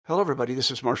Hello, everybody. This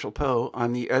is Marshall Poe.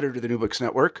 I'm the editor of the New Books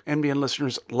Network. NBN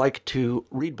listeners like to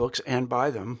read books and buy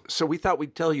them. So we thought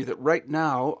we'd tell you that right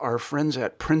now, our friends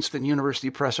at Princeton University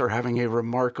Press are having a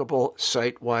remarkable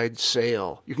site-wide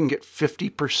sale. You can get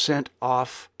 50%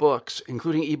 off books,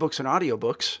 including ebooks and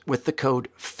audiobooks, with the code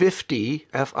 50,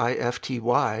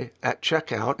 F-I-F-T-Y, at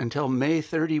checkout until May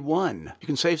 31. You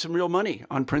can save some real money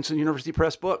on Princeton University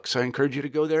Press books. I encourage you to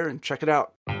go there and check it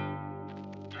out.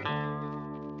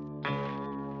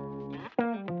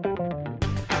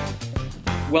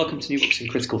 Welcome to New Books in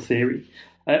Critical Theory.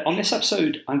 On this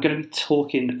episode, I'm going to be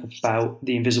talking about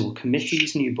The Invisible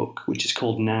Committee's new book, which is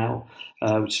called Now,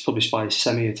 which is published by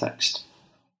Semiotext.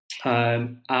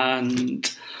 And I'm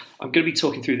going to be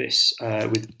talking through this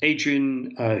with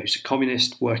Adrian, who's a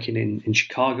communist working in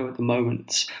Chicago at the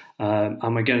moment, and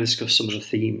we're going to discuss some of the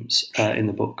themes in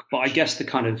the book. But I guess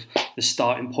the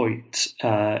starting point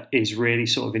is really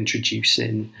sort of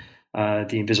introducing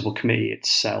the Invisible Committee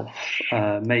itself,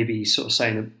 maybe sort of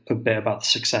saying a bit about the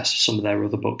success of some of their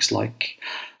other books, like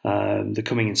The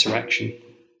Coming Insurrection.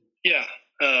 Yeah,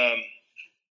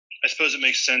 I suppose it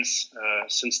makes sense,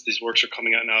 since these works are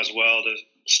coming out now as well, to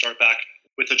start back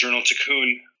with the journal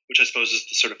Tikkun, which I suppose is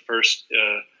the sort of first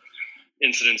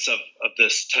incidence of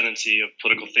this tendency of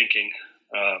political thinking.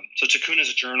 So Tikkun is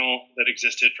a journal that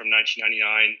existed from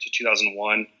 1999 to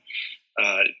 2001.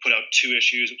 It put out 2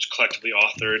 issues. It was collectively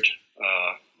authored.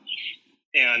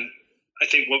 And I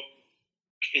think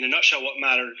in a nutshell, what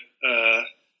mattered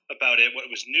about it, what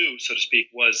was new, so to speak,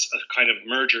 was a kind of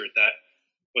merger that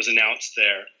was announced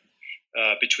there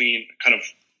between kind of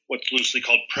what's loosely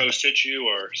called pro-situ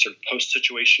or sort of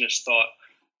post-situationist thought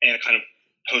and a kind of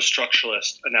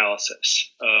post-structuralist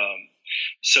analysis.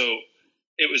 So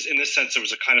it was, in this sense, there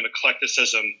was a kind of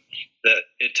eclecticism that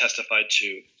it testified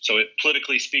to. So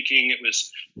politically speaking, it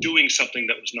was doing something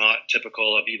that was not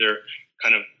typical of either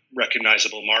kind of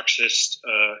recognizable Marxist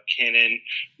canon,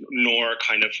 nor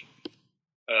kind of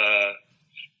the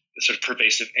sort of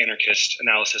pervasive anarchist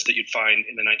analysis that you'd find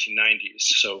in the 1990s.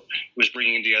 So it was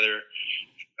bringing together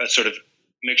a sort of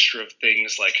mixture of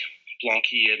things like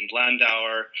Blanqui and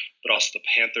Landauer, but also the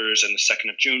Panthers and the 2nd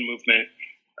of June movement.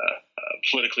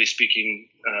 Politically speaking,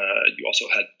 you also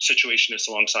had situationists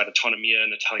alongside Autonomia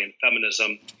and Italian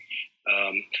feminism.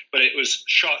 But it was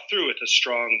shot through with a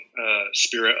strong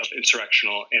spirit of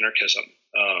insurrectional anarchism.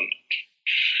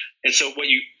 And so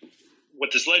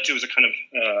what this led to is a kind of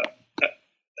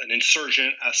an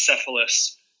insurgent,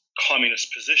 acephalous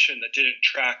communist position that didn't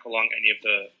track along any of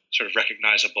the sort of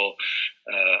recognizable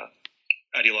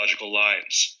ideological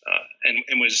lines,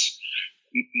 and was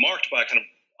marked by a kind of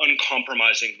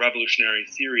uncompromising revolutionary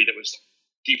theory that was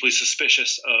deeply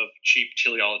suspicious of cheap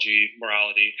teleology,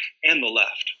 morality, and the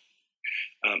left.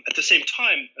 At the same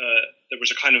time, there was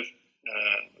a kind of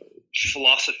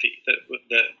philosophy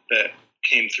that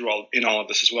came through in all of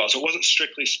this as well. So it wasn't,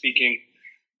 strictly speaking,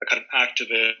 a kind of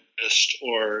activist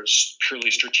or purely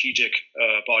strategic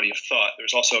body of thought. There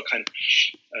was also a kind of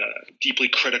deeply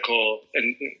critical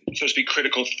and, so to speak,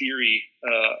 critical theory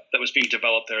that was being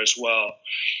developed there as well.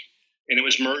 And it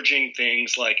was merging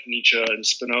things like Nietzsche and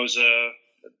Spinoza,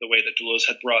 the way that Deleuze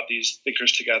had brought these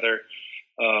thinkers together,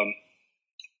 and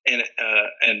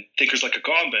thinkers like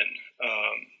Agamben.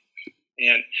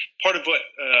 And part of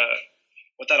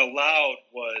what that allowed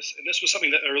was, and this was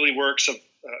something that early works of,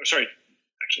 in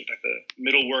fact, the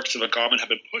middle works of Agamben have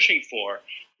been pushing for,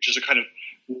 which is a kind of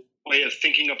way of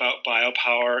thinking about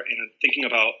biopower and thinking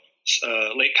about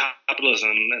late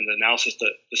capitalism and the analysis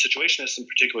that the situationists, in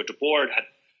particular Debord, had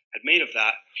made of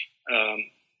that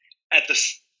at the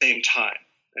same time.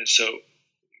 And so,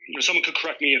 someone could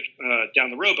correct me if, down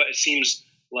the road, but it seems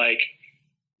like,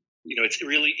 it's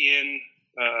really in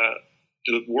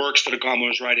the works that Agamben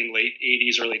was writing late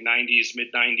 80s, early 90s,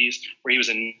 mid 90s, where he was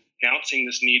announcing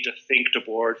this need to think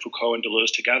Debord, Foucault, and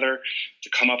Deleuze together to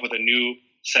come up with a new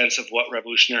sense of what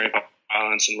revolutionary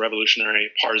violence and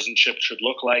revolutionary partisanship should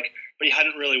look like. But he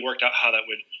hadn't really worked out how that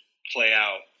would play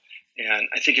out. And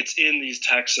I think it's in these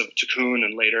texts of Tikkun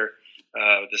and later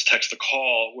this text, The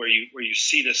Call, where you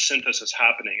see this synthesis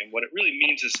happening. And what it really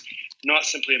means is not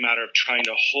simply a matter of trying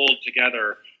to hold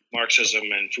together Marxism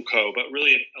and Foucault, but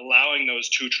really allowing those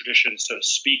two traditions to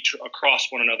speak across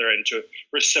one another and to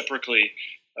reciprocally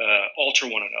alter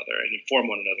one another and inform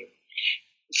one another.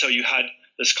 So you had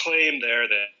this claim there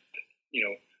that,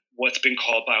 what's been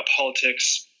called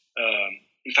biopolitics,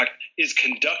 in fact, is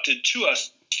conducted to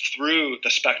us through the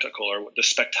spectacle or the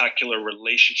spectacular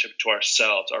relationship to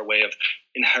ourselves, our way of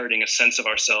inheriting a sense of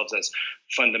ourselves as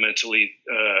fundamentally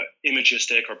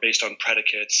imagistic or based on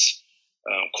predicates,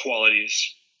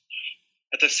 qualities.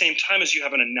 At the same time as you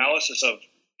have an analysis of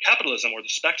capitalism or the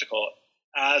spectacle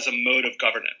as a mode of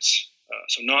governance.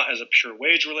 So not as a pure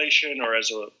wage relation or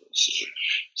as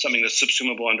something that's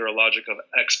subsumable under a logic of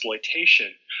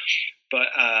exploitation, but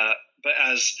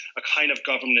as a kind of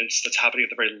governance that's happening at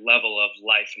the very level of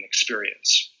life and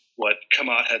experience, what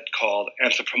Kamat had called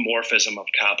anthropomorphism of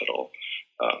capital.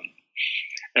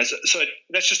 And so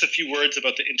that's just a few words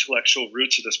about the intellectual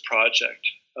roots of this project.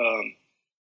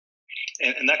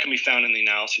 And that can be found in the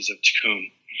analyses of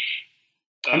Tikkun.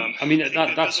 I mean,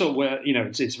 that's sort of where,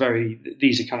 it's very,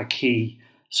 these are kind of key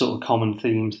sort of common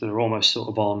themes that are almost sort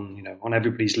of on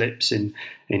everybody's lips in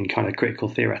kind of critical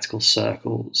theoretical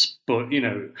circles. But,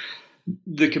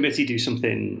 the committee do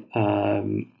something,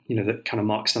 that kind of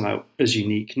marks them out as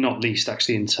unique, not least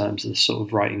actually in terms of the sort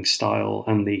of writing style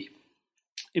and the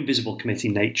invisible committee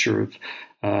nature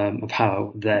of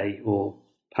how they, or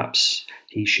perhaps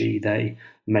he, she, they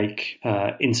make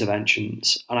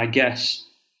interventions. And I guess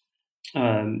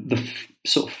the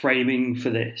sort of framing for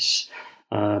this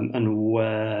and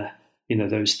where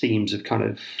those themes of kind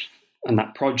of, and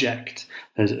that project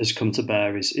has come to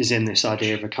bear is in this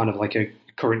idea of a kind of like a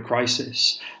current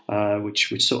crisis,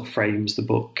 which sort of frames the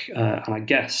book. And I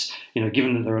guess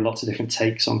given that there are lots of different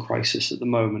takes on crisis at the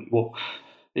moment,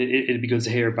 it'd be good to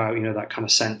hear about that kind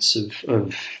of sense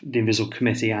of the invisible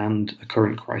committee and a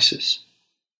current crisis.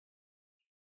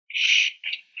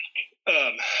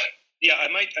 Yeah, I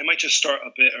might just start a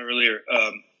bit earlier.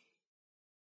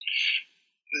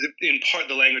 In part,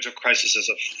 the language of crisis is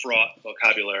a fraught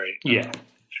vocabulary. Yeah.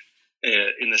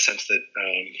 In the sense that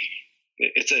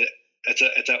it's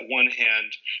at one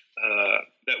hand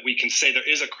that we can say there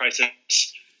is a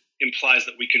crisis implies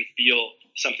that we can feel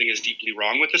something is deeply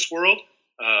wrong with this world.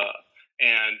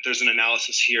 And there's an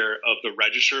analysis here of the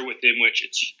register within which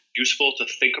it's useful to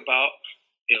think about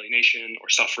alienation or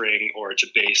suffering, or to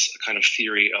base a kind of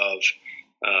theory of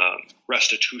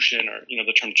restitution, or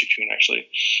the term tikkun actually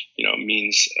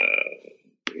means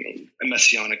a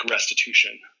messianic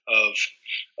restitution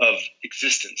of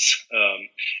existence.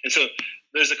 And so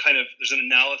there's an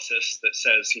analysis that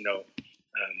says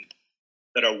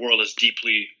that our world is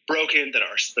deeply broken, that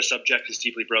the subject is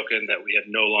deeply broken, that we have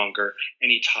no longer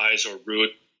any ties or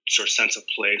roots or sense of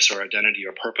place or identity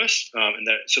or purpose, and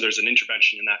that so there's an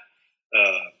intervention in that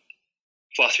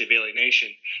philosophy of alienation.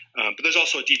 But there's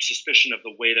also a deep suspicion of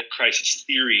the way that crisis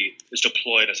theory is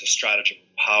deployed as a stratagem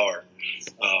of power.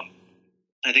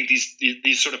 I think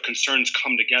these sort of concerns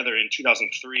come together in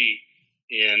 2003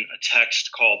 in a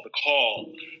text called The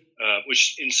Call,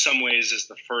 which in some ways is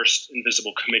the first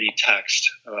Invisible Committee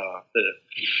text.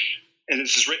 And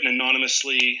this is written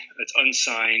anonymously, it's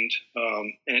unsigned,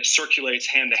 and it circulates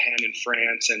hand to hand in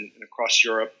France and across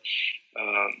Europe.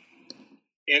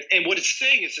 And what it's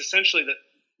saying is essentially that,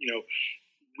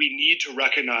 we need to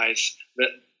recognize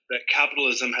that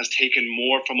capitalism has taken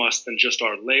more from us than just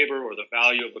our labor or the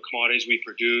value of the commodities we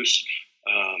produce,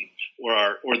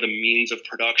 or the means of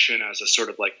production as a sort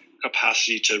of like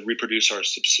capacity to reproduce our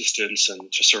subsistence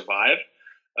and to survive.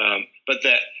 But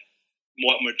that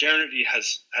what modernity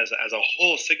has as a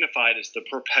whole signified is the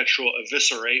perpetual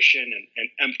evisceration and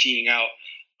emptying out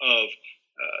of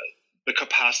the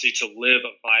capacity to live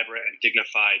a vibrant and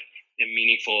dignified and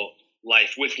meaningful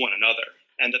life with one another,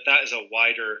 and that is a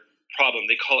wider problem.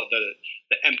 They call it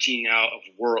the emptying out of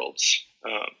worlds.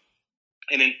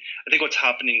 And then I think what's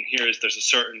happening here is there's a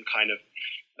certain kind of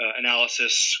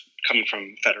analysis coming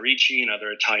from Federici and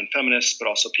other Italian feminists, but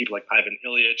also people like Ivan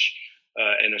Ilyich,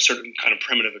 and a certain kind of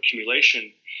primitive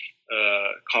accumulation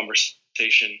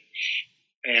conversation,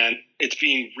 and it's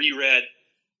being reread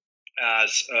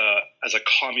as a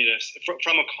communist,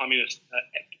 from a communist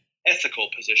ethical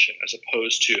position as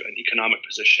opposed to an economic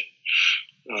position.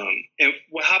 And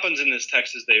what happens in this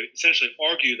text is they essentially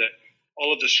argue that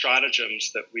all of the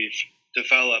stratagems that we've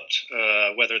developed,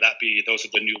 whether that be those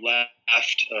of the New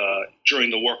Left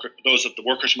during those of the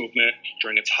workers' movement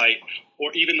during its height,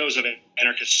 or even those of an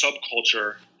anarchist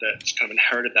subculture that's kind of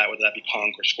inherited that, whether that be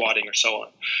punk or squatting or so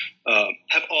on,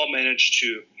 have all managed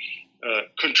to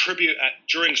contribute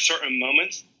during certain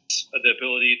moments the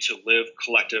ability to live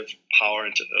collective power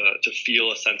and to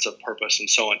feel a sense of purpose and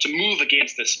so on, to move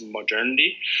against this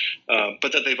modernity,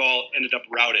 but that they've all ended up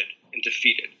routed and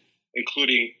defeated,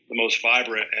 including the most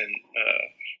vibrant and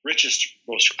richest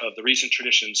most of the recent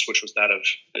traditions, which was that of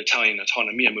the Italian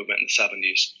Autonomia movement in the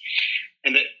 70s.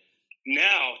 And that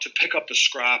now to pick up the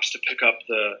scraps, to pick up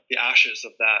the ashes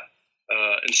of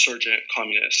that insurgent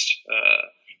communist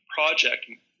project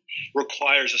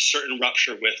requires a certain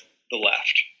rupture with the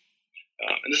left.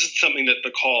 And this is something that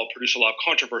The Call produced a lot of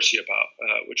controversy about,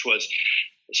 which was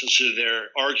essentially their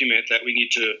argument that we need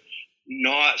to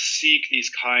not seek these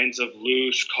kinds of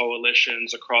loose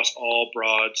coalitions across all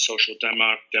broad social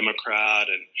democrat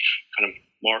and kind of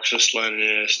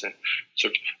Marxist-Leninist and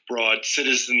sort of broad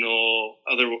citizenal,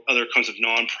 other kinds of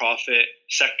nonprofit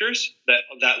sectors.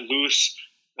 That loose,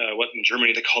 what in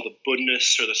Germany they call the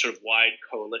Bündnis, or the sort of wide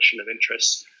coalition of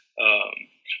interests,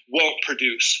 won't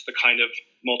produce the kind of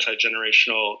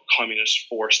multi-generational communist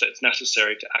force that's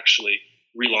necessary to actually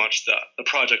relaunch the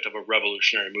project of a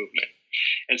revolutionary movement.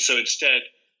 And so instead,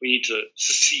 we need to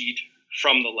secede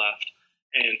from the left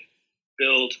and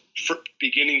build,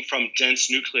 beginning from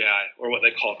dense nuclei, or what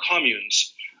they call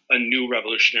communes, a new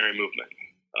revolutionary movement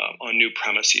on new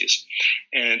premises.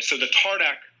 And so the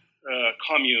Tarnack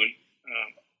commune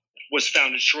was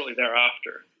founded shortly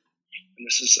thereafter. And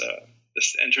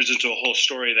this enters into a whole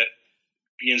story that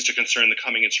begins to concern the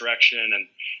coming insurrection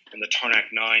and the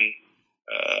Tarnack 9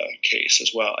 case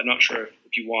as well. I'm not sure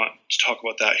if you want to talk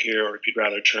about that here, or if you'd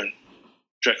rather turn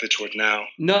directly toward now.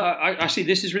 No, I see.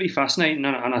 This is really fascinating,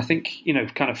 and I think,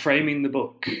 kind of framing the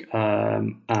book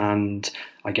and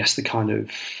I guess the kind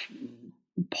of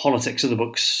politics of the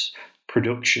book's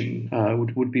production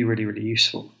would be really, really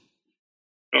useful.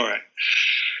 All right.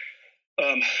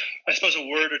 I suppose a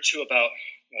word or two about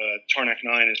Tarnack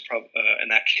 9 is in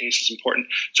that case is important.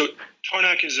 So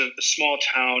Tarnack is a small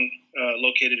town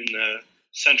located in the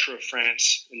center of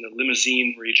France, in the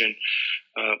Limousin region,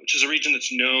 which is a region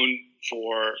that's known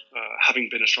for having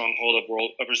been a stronghold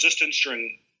of resistance during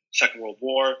the Second World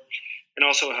War, and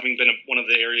also having been one of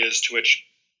the areas to which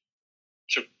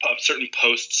a certain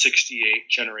post-68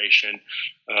 generation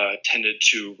tended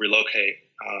to relocate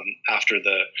after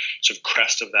the sort of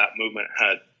crest of that movement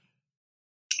had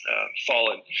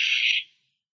fallen.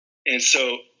 And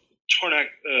so Tarnack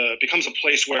becomes a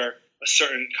place where a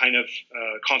certain kind of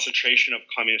concentration of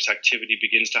communist activity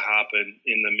begins to happen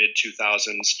in the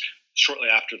mid-2000s, shortly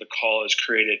after the call is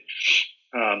created.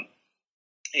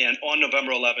 And on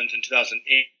November 11th in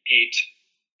 2008,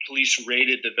 police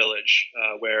raided the village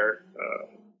where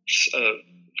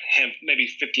maybe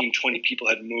 15, 20 people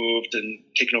had moved and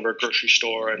taken over a grocery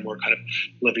store and were kind of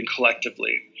living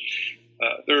collectively.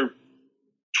 There were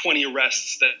 20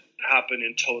 arrests that happened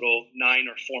in total. 9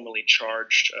 are formally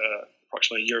charged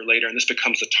approximately a year later, and this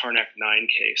becomes the Tarnack 9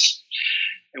 case.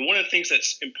 And one of the things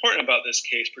that's important about this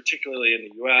case, particularly in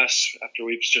the U.S., after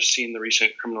we've just seen the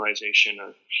recent criminalization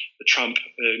of the Trump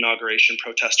inauguration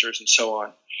protesters and so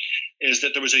on, is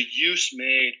that there was a use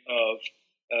made of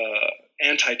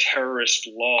anti-terrorist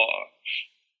law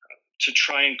to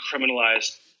try and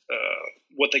criminalize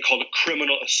what they called a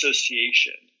criminal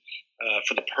association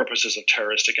for the purposes of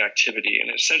terroristic activity. And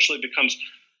it essentially becomes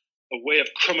a way of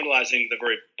criminalizing the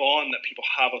very bond that people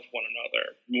have with one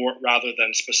another, more rather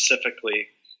than specifically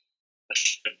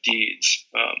deeds.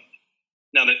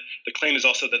 Now, the claim is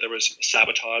also that there was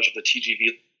sabotage of the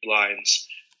TGV lines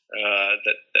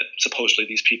that supposedly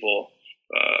these people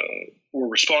were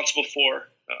responsible for.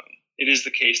 It is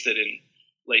the case that in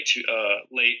late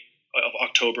of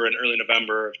October and early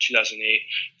November of 2008,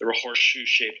 there were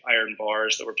horseshoe-shaped iron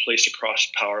bars that were placed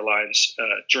across power lines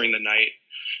during the night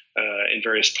in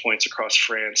various points across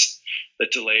France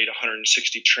that delayed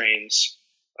 160 trains.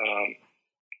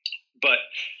 But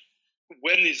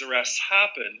when these arrests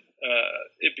happened,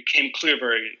 it became clear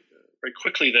very, very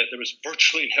quickly that there was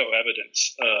virtually no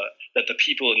evidence that the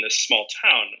people in this small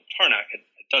town, Tarnack, had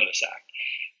done this act.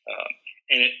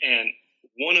 And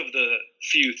one of the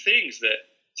few things that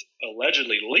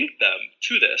allegedly linked them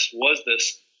to this was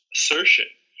this assertion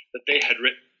that they had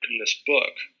written this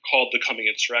book called The Coming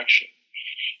Insurrection,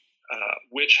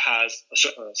 which has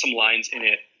some lines in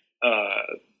it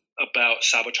about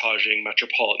sabotaging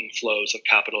metropolitan flows of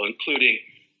capital, including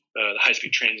the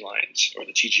high-speed train lines, or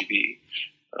the TGV.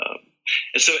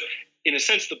 And so, in a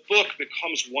sense, the book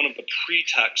becomes one of the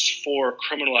pretexts for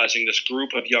criminalizing this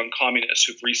group of young communists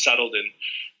who've resettled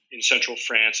in central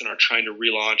France and are trying to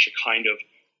relaunch a kind of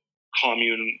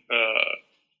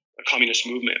a communist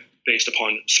movement based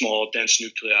upon small, dense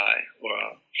nuclei or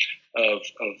of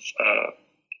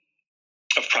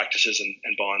practices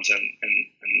and bonds and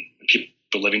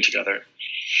people living together.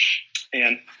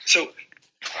 And so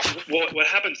what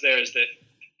happens there is that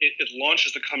it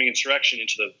launches the Coming Insurrection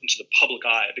into the public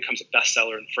eye. It becomes a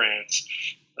bestseller in France.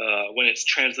 When it's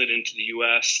translated into the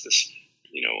U.S., this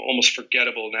almost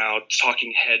forgettable now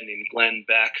talking head named Glenn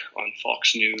Beck on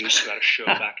Fox News, who had a show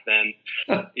back then,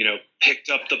 picked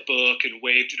up the book and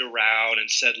waved it around and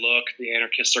said, "Look, the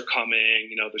anarchists are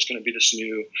coming. There's going to be this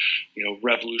new,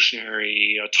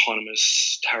 revolutionary,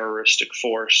 autonomous, terroristic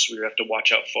force we have to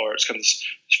watch out for." It's kind of this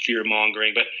fear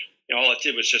mongering, but all it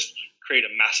did was just create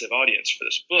a massive audience for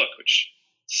this book, which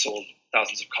sold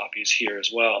thousands of copies here as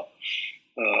well.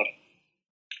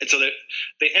 And so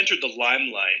they entered the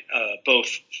limelight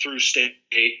both through state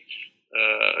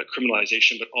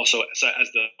criminalization, but also as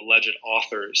the alleged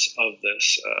authors of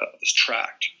this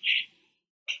tract.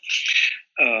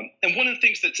 And one of the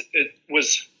things that's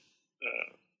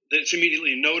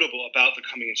immediately notable about the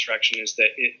coming insurrection is that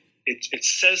it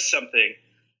says something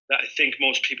that I think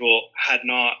most people had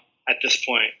not at this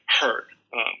point heard.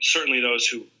 Certainly those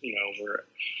who were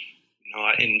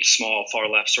not in small far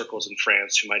left circles in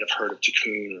France who might have heard of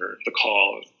Tikkun or the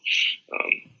Call.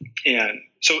 And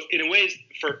so in a way,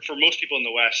 for most people in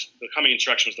the West, the coming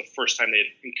insurrection was the first time they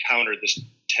had encountered this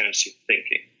tendency of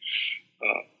thinking.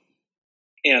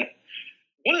 And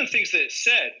one of the things that it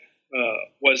said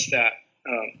was that,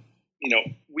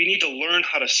 we need to learn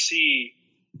how to see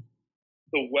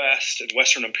the West and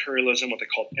Western imperialism, what they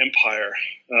called empire,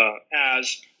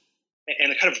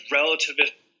 and a kind of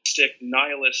relativistic,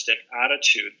 nihilistic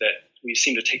attitude that we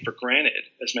seem to take for granted,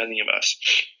 as many of us,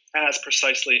 as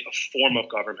precisely a form of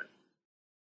government,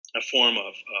 a form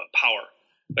of power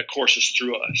that courses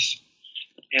through us,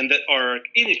 and that our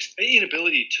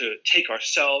inability to take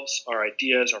ourselves, our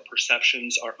ideas, our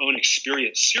perceptions, our own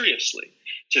experience seriously,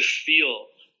 to feel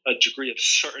a degree of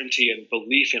certainty and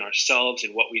belief in ourselves,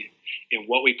 in what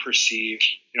we perceive,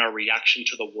 in our reaction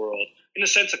to the world, in a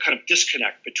sense, a kind of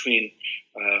disconnect between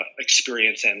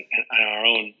experience and our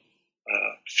own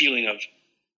feeling of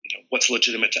what's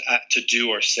legitimate to do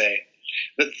or say.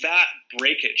 That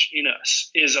breakage in us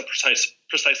is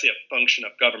precisely a function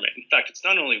of government. In fact, it's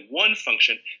not only one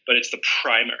function, but it's the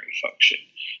primary function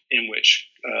in which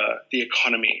the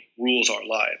economy rules our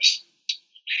lives.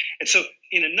 And so,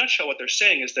 in a nutshell, what they're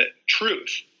saying is that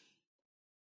truth,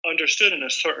 understood in a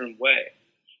certain way,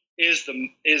 is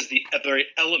the very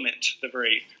element, the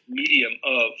very medium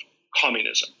of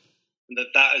communism. And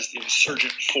that is the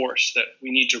insurgent force that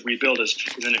we need to rebuild is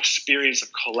an experience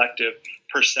of collective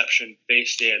perception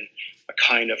based in a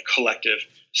kind of collective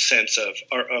sense of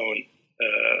our own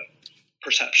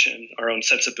perception, our own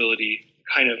sensibility,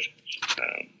 kind of,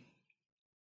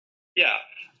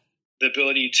 the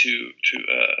ability to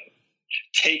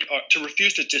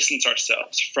refuse to distance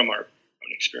ourselves from our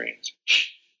own experience.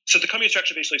 So the coming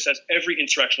insurrection basically says every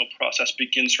insurrectional process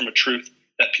begins from a truth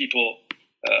that people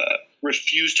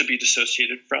refuse to be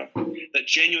dissociated from, that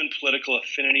genuine political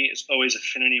affinity is always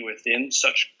affinity within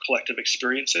such collective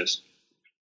experiences.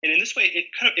 And in this way,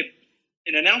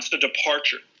 it announced a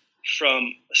departure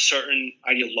from a certain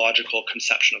ideological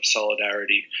conception of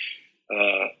solidarity.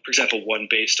 For example, one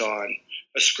based on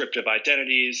ascriptive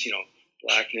identities,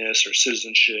 blackness or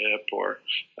citizenship, or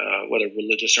whether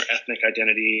religious or ethnic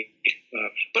identity,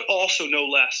 but also no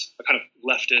less a kind of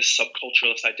leftist,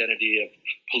 subculturalist identity of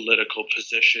political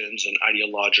positions and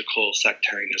ideological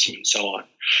sectarianism and so on.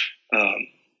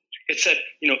 It said,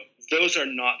 those are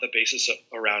not the basis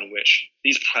around which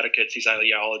these predicates, these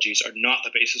ideologies are not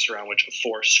the basis around which a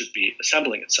force should be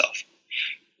assembling itself.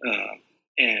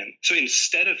 And so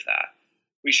instead of that,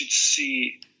 we should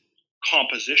see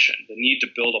composition, the need to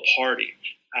build a party,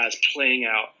 as playing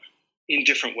out in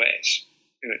different ways.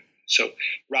 So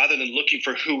rather than looking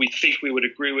for who we think we would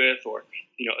agree with, or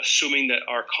assuming that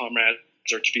our comrades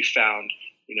are to be found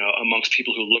amongst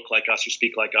people who look like us, who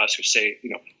speak like us, who say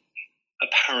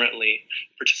apparently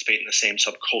participate in the same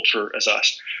subculture as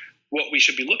us, what we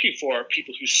should be looking for are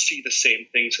people who see the same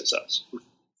things as us, who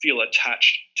feel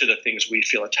attached to the things we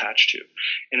feel attached to.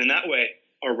 And in that way,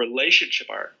 our relationship,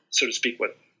 so to speak,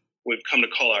 what we've come to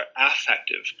call our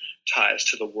affective ties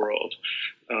to the world,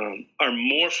 are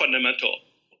more fundamental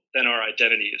than our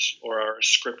identities or our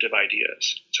ascriptive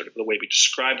ideas. Sort of the way we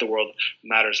describe the world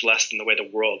matters less than the way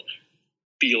the world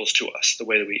feels to us, the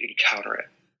way that we encounter it.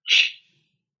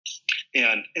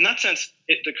 And in that sense,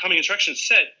 the coming insurrection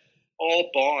said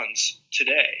all bonds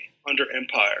today under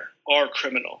empire are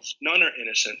criminals. None are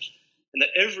innocent. And that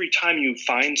every time you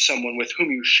find someone with whom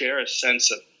you share a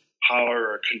sense of power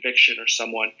or conviction or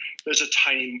someone, there's a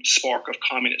tiny spark of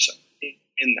communism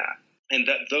in that. And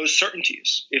that those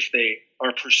certainties, if they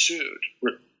are pursued,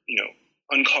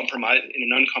 uncompromised in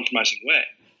an uncompromising way,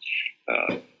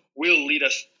 will lead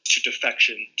us to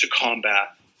defection, to combat,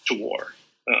 to war.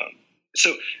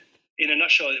 So in a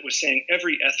nutshell, it was saying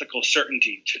every ethical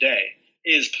certainty today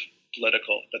is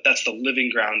political, that's the living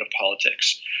ground of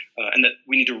politics, and that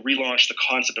we need to relaunch the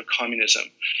concept of communism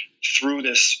through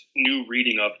this new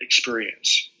reading of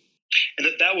experience. And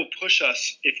that will push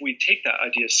us, if we take that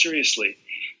idea seriously,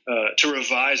 to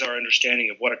revise our understanding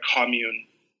of what a commune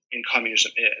in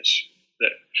communism is.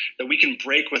 That we can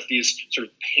break with these sort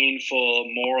of painful,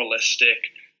 moralistic,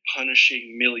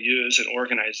 punishing milieus and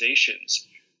organizations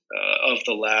of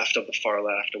the left, of the far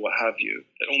left, or what have you,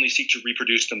 that only seek to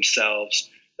reproduce themselves,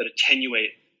 that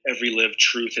attenuate every lived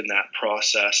truth in that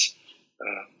process,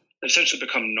 essentially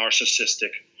become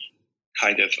narcissistic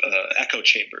kind of echo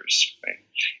chambers, right?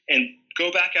 And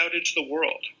go back out into the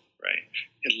world, right?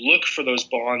 And look for those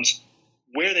bonds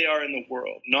where they are in the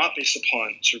world, not based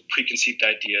upon sort of preconceived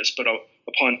ideas, but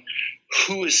upon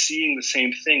who is seeing the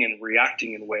same thing and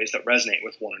reacting in ways that resonate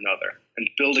with one another, and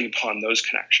building upon those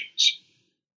connections.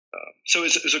 So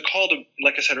it's a call to,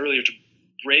 like I said earlier, to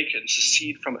break and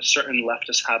secede from a certain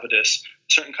leftist habitus,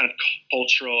 a certain kind of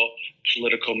cultural,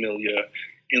 political milieu,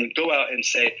 and go out and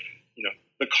say,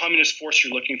 the communist force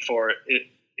you're looking for,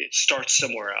 it starts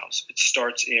somewhere else. It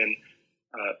starts in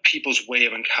people's way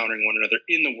of encountering one another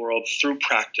in the world through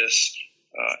practice,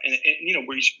 and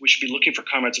we should be looking for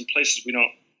comrades in places we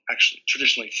don't actually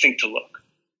traditionally think to look.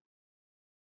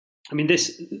 I mean,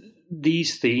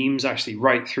 these themes actually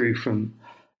right through from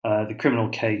the criminal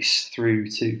case through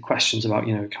to questions about,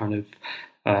 kind of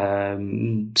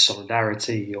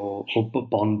solidarity or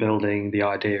bond building, the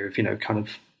idea of, kind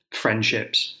of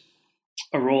friendships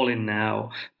are all in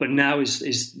Now. But Now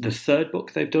is the third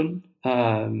book they've done,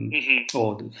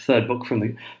 or the third book from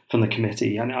the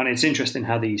committee. And it's interesting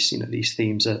how these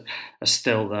themes are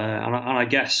still there. And I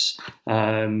guess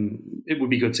it would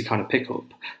be good to kind of pick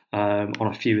up on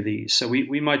a few of these. So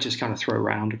we might just kind of throw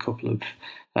around a couple of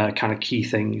kind of key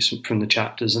things from the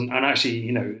chapters, and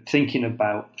actually, thinking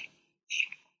about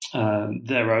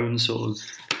their own sort of,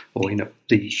 or the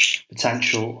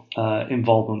potential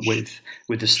involvement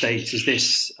with the state. Is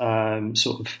this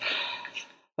sort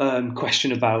of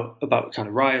question about kind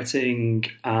of rioting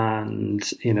and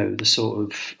the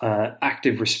sort of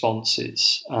active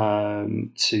responses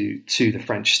to the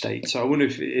French state? So I wonder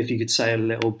if you could say a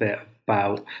little bit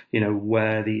about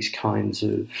where these kinds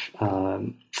of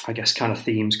I guess kind of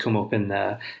themes come up in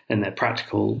their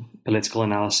practical political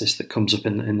analysis that comes up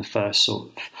in the first sort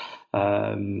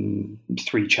of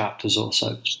 3 chapters or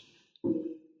so.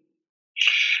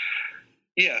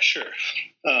 Yeah, sure.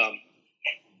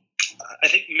 I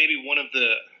think maybe one of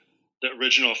the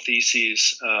original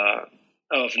theses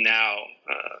of Now,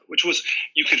 which was,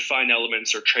 you could find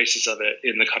elements or traces of it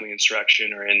in The Coming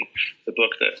Insurrection or in the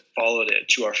book that followed it,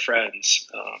 To Our Friends.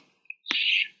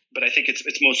 But I think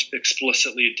it's most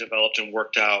explicitly developed and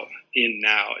worked out in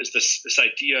Now, is this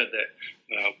idea that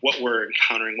what we're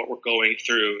encountering, what we're going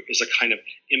through, is a kind of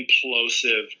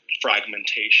implosive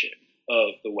fragmentation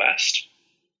of the West,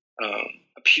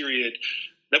 a period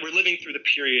that we're living through, the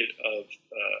period of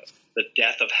the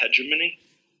death of hegemony.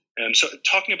 So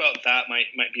talking about that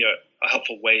might be a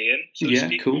helpful way in, so to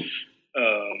speak. Cool.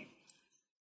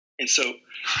 And so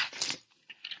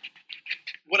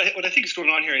what I think is going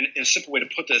on here, in a simple way to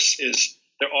put this, is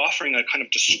they're offering a kind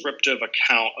of descriptive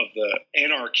account of the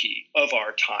anarchy of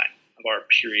our time, of our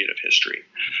period of history.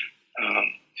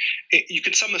 You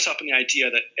could sum this up in the idea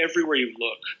that everywhere you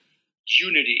look,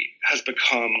 unity has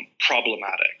become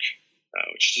problematic,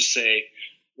 which is to say,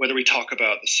 whether we talk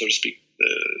about, so to speak,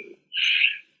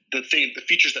 the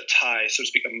features that tie, so to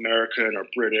speak, American or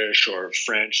British or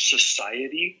French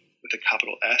society, with a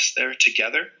capital S there,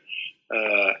 together,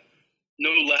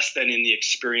 no less than in the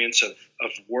experience of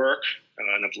work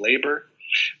and of labor,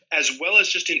 as well as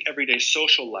just in everyday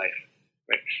social life.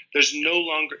 Right? There's no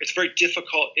longer, it's very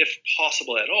difficult, if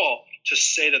possible at all, to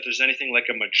say that there's anything like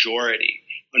a majority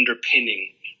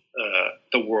underpinning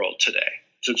the world today.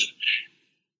 So,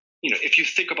 if you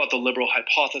think about the liberal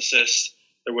hypothesis,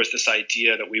 there was this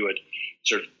idea that we would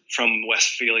sort of, from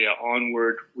Westphalia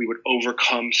onward, we would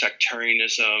overcome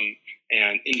sectarianism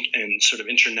and sort of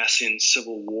internecine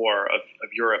civil war of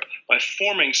Europe by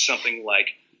forming something like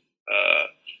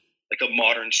a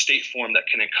modern state form that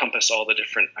can encompass all the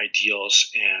different ideals,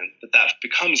 and that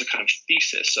becomes a kind of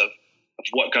thesis of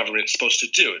what government is supposed to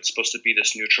do. It's supposed to be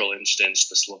this neutral instance,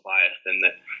 this Leviathan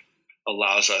that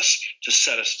allows us to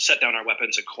set down our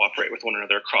weapons and cooperate with one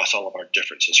another across all of our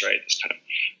differences, right? This kind of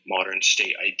modern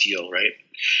state ideal, right?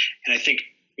 And I think,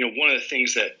 one of the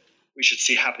things that we should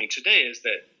see happening today is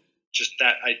that just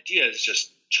that idea is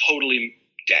just totally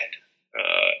dead.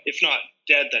 If not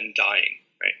dead, then dying,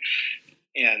 right?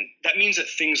 And that means that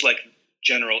things like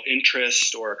general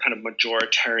interest or kind of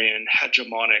majoritarian,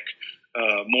 hegemonic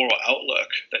moral outlook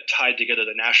that tied together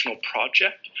the national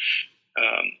project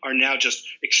are now just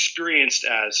experienced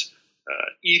as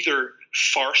either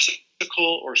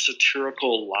farcical or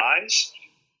satirical lies,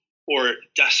 or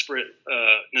desperate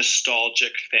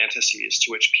nostalgic fantasies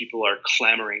to which people are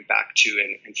clamoring back to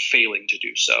and failing to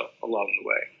do so along the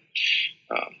way.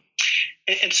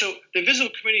 And so the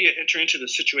Invisible Committee enter into the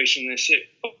situation and they say,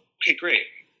 okay, great.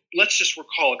 let's just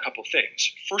recall a couple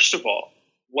things. First of all,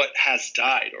 what has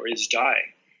died or is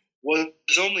dying was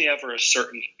only ever a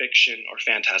certain fiction or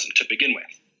phantasm to begin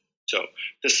with. So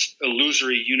this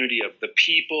illusory unity of the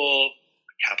people,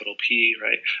 capital P,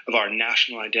 right, of our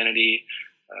national identity,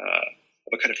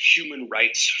 of a kind of human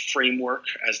rights framework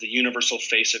as the universal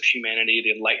face of humanity,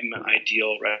 the Enlightenment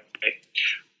ideal, right?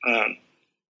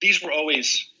 These were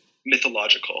always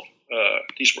mythological.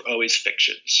 These were always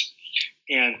fictions.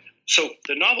 And so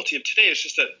the novelty of today is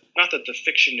just that, not that the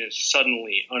fiction is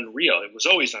suddenly unreal, it was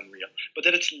always unreal, but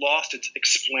that it's lost its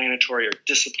explanatory or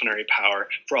disciplinary power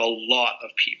for a lot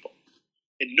of people.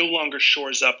 It no longer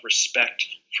shores up respect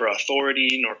for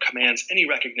authority nor commands any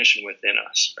recognition within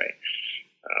us, right?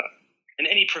 And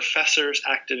any professors,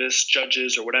 activists,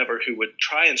 judges, or whatever who would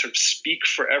try and sort of speak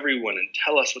for everyone and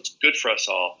tell us what's good for us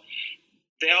all,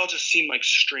 they all just seem like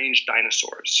strange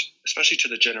dinosaurs, especially to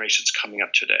the generations coming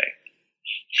up today.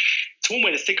 So one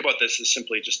way to think about this is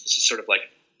simply just this is sort of like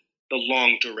the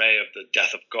longue durée of the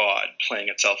death of God playing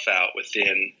itself out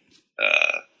within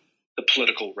the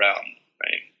political realm,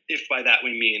 right? If by that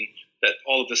we mean that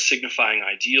all of the signifying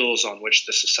ideals on which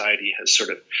the society has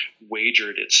sort of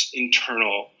wagered its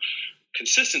internal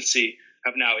consistency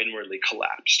have now inwardly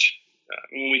collapsed.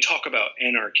 When we talk about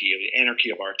anarchy, or the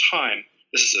anarchy of our time,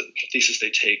 this is a thesis they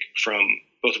take from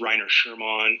both Rainer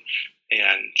Schermann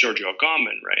and Giorgio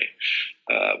Agamben,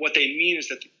 right? What they mean is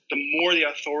that the more the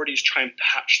authorities try and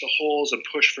patch the holes and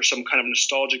push for some kind of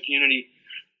nostalgic unity,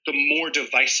 the more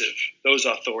divisive those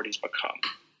authorities become.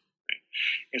 Right?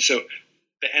 And so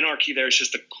the anarchy there is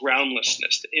just the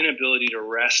groundlessness, the inability to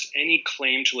rest any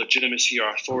claim to legitimacy or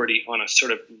authority on a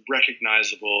sort of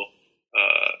recognizable,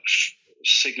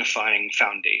 signifying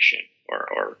foundation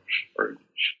or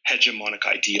hegemonic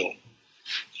ideal.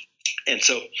 And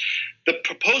so the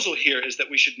proposal here is that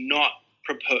we should not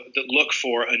look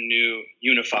for a new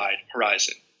unified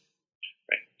horizon.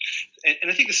 Right? And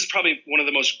I think this is probably one of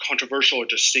the most controversial or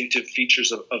distinctive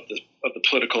features of the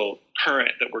political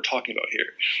current that we're talking about here.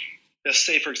 Let's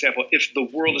say, for example, if the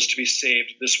world is to be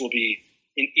saved, this will be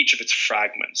in each of its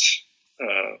fragments,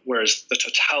 whereas the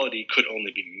totality could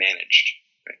only be managed.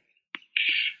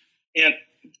 Right? And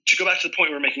to go back to the point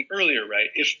we were making earlier, right?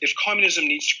 If communism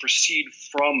needs to proceed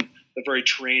from the very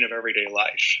terrain of everyday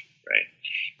life, right?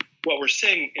 What we're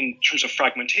saying in terms of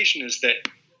fragmentation is that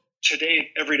today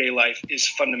everyday life is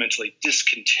fundamentally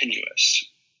discontinuous,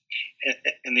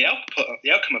 and the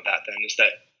outcome of that then is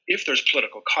that if there's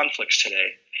political conflicts today,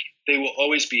 they will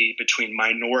always be between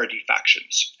minority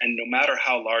factions, and no matter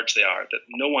how large they are, that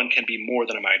no one can be more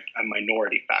than a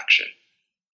minority faction.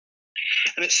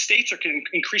 And that states are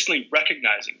increasingly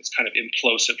recognizing this kind of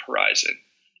implosive horizon.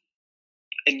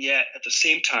 And yet, at the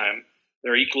same time,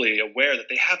 they're equally aware that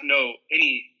they have no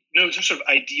sort of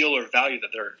ideal or value that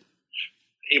they're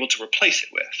able to replace it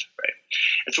with, right?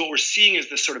 And so what we're seeing is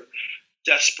this sort of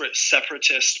desperate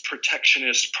separatist,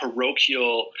 protectionist,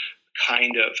 parochial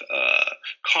kind of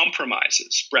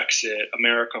compromises, Brexit,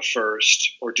 America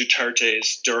First, or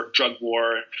Duterte's drug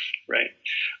war, right?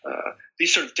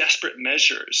 These sort of desperate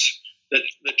measures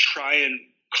that try and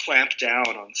clamp down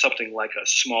on something like a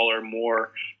smaller,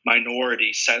 more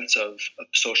minority sense of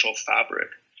social fabric,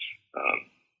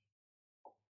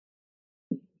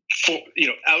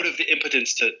 out of the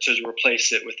impotence to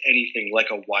replace it with anything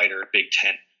like a wider Big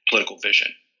Tent political vision.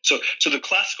 So the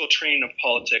classical train of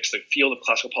politics, the field of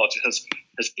classical politics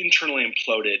has internally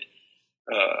imploded,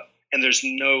 and there's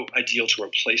no ideal to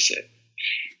replace it.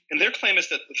 And their claim is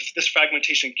that this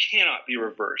fragmentation cannot be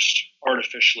reversed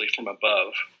artificially from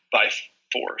above by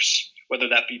force, whether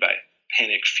that be by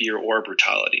panic, fear, or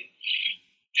brutality.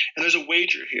 And there's a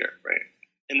wager here, right?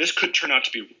 And this could turn out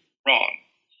to be wrong.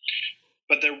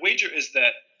 But their wager is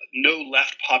that no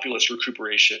left populist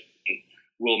recuperation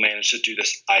will manage to do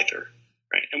this either,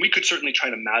 right? And we could certainly try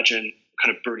to imagine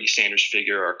kind of Bernie Sanders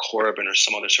figure or Corbyn or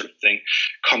some other sort of thing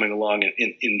coming along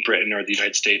in Britain or the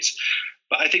United States.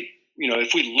 But I think,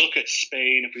 if we look at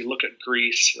Spain, if we look at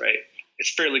Greece, right,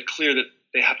 it's fairly clear that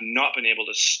they have not been able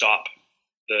to stop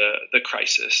the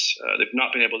crisis. They've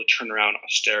not been able to turn around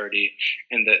austerity,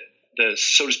 and that the,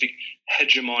 so to speak,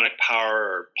 hegemonic power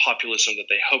or populism that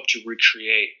they hope to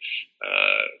recreate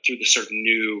through this sort of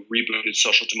new rebooted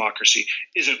social democracy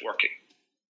isn't working,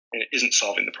 and it isn't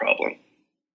solving the problem.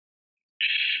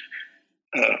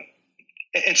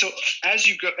 And so as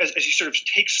you sort of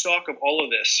take stock of all of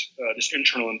this, this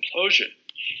internal implosion,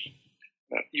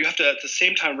 you have to at the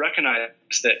same time recognize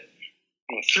that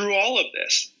through all of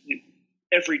this,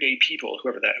 everyday people,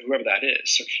 whoever that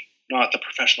is, not the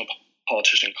professional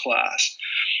politician class,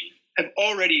 have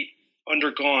already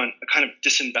undergone a kind of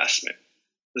disinvestment.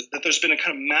 that there's been a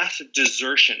kind of massive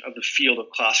desertion of the field of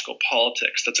classical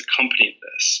politics that's accompanied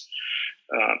this,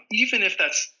 even if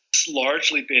that's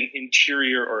largely been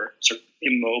interior or sort of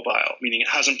immobile, meaning it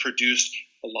hasn't produced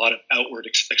a lot of outward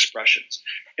expressions.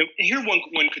 And here one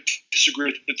could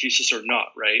disagree with the thesis or not,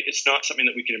 right? It's not something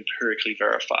that we can empirically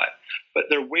verify. But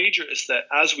their wager is that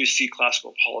as we see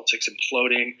classical politics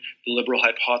imploding, the liberal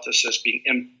hypothesis being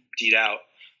emptied out,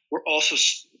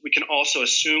 we can also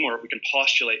assume, or we can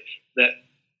postulate, that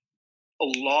a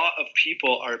lot of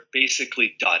people are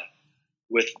basically done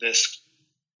with this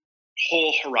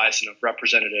whole horizon of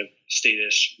representative,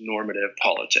 statist, normative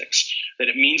politics, that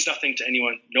it means nothing to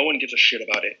anyone, no one gives a shit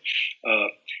about it,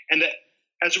 and that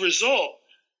as a result,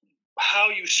 how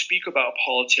you speak about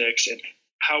politics and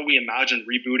how we imagine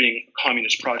rebooting a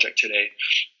communist project today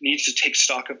needs to take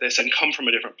stock of this and come from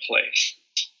a different place.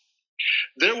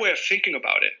 Their way of thinking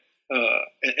about it,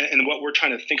 and what we're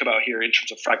trying to think about here in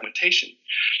terms of fragmentation,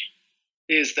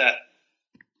 is that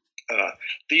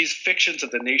these fictions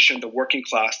of the nation, the working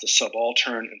class, the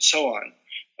subaltern, and so on,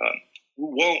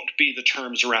 won't be the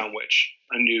terms around which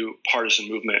a new partisan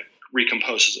movement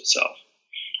recomposes itself.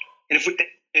 And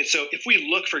so if we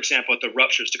look, for example, at the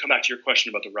ruptures, to come back to your question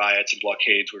about the riots and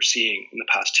blockades we're seeing in the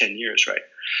past 10 years, right?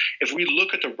 If we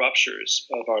look at the ruptures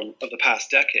of the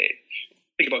past decade,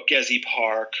 think about Gezi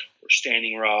Park or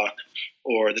Standing Rock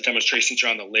or the demonstrations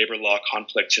around the labor law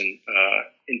conflict in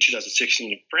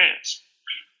 2016 in France.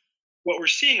 What we're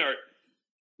seeing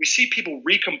we see people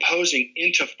recomposing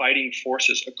into fighting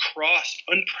forces across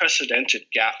unprecedented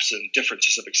gaps and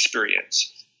differences of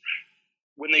experience.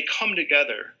 When they come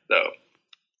together, though,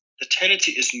 the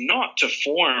tendency is not to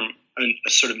form a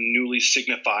sort of newly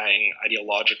signifying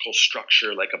ideological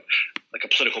structure like a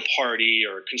political party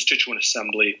or a constituent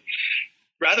assembly.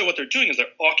 Rather, what they're doing is they're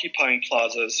occupying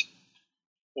plazas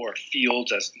or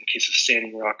fields, as in the case of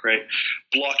Standing Rock, right?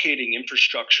 Blockading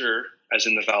infrastructure, as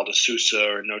in the Val de Sousa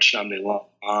or Notre Dame des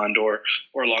Landes, or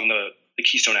along the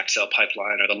Keystone XL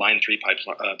pipeline or the Line 3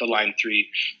 pipeline, the Line 3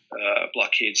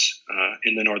 blockades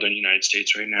in the northern United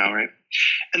States right now, right?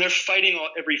 And they're fighting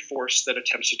every force that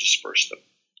attempts to disperse them.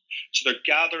 So they're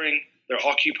gathering, they're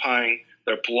occupying,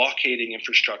 they're blockading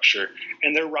infrastructure,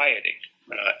 and they're rioting,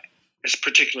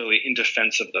 particularly in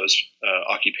defense of those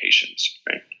occupations,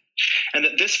 right? And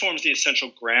that this forms the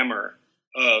essential grammar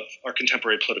of our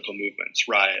contemporary political movements: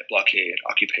 riot, blockade,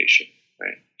 occupation,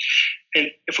 right?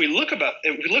 And if we looked at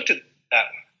that,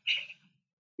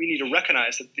 we need to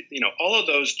recognize that all of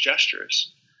those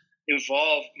gestures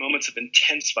involve moments of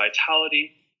intense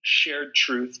vitality, shared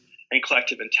truth, and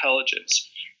collective intelligence,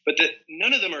 but that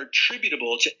none of them are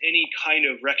attributable to any kind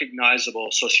of recognizable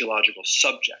sociological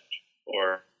subject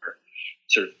or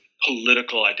sort of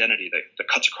political identity that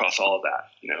cuts across all of that.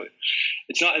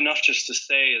 It's not enough just to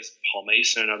say, as Paul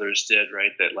Mason and others did,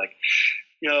 right, that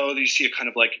you see a kind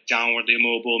of downwardly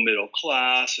mobile middle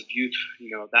class of youth,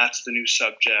 that's the new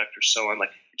subject or so on.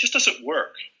 It just doesn't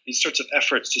work. These sorts of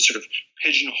efforts to sort of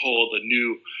pigeonhole the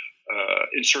new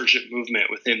insurgent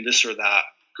movement within this or that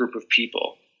group of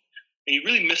people. And you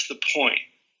really miss the point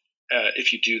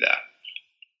if you do that.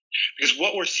 Because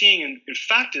what we're seeing, in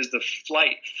fact, is the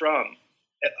flight from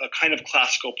a kind of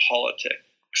classical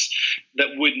politics that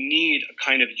would need a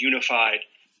kind of unified,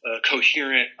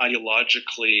 coherent,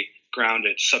 ideologically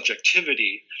grounded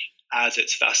subjectivity as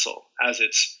its vessel, as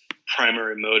its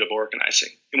primary mode of organizing.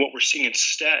 And what we're seeing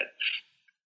instead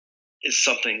is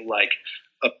something like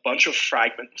a bunch of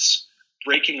fragments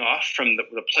breaking off from the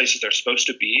places they're supposed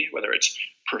to be, whether it's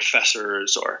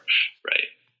professors or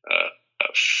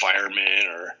firemen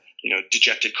or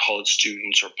dejected college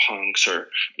students or punks or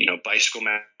bicycle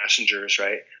messengers,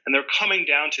 right? And they're coming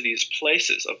down to these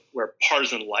places where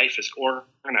partisan life is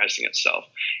organizing itself,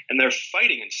 and they're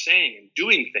fighting and saying and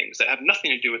doing things that have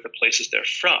nothing to do with the places they're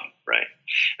from, right?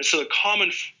 And so the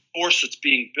common force that's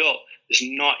being built is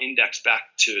not indexed back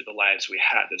to the lives we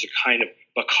had. There's a kind of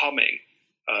becoming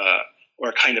or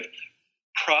a kind of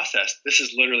process. This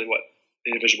is literally what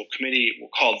the Invisible Committee will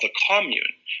call the commune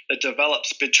that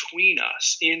develops between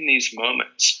us in these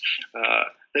moments,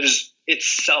 that is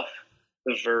itself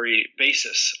the very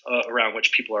basis around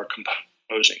which people are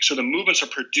composing. So the movements are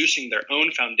producing their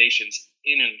own foundations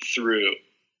in and through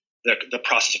the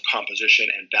process of composition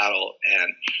and battle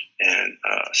and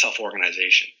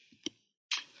self-organization.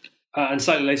 And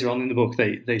slightly later on in the book,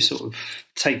 they sort of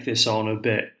take this on a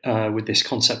bit with this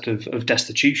concept of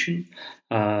destitution.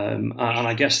 And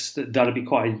I guess that'd be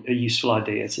quite a useful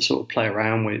idea to sort of play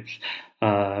around with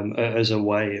as a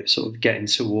way of sort of getting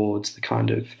towards the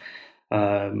kind of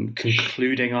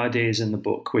concluding ideas in the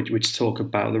book, which talk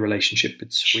about the relationship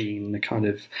between the kind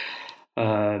of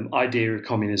idea of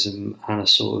communism and a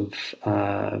sort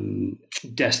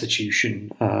of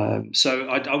destitution. So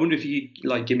I wonder if you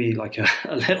give me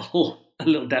a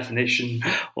little definition,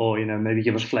 or maybe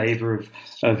give a flavour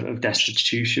of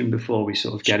destitution before we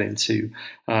sort of get into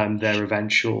their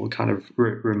eventual kind of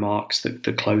remarks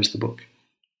that close the book.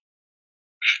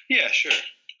 Yeah, sure.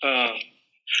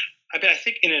 I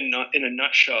think in a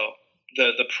nutshell,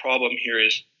 the problem here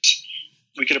is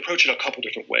we could approach it a couple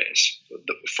different ways.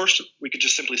 First, we could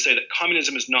just simply say that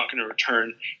communism is not going to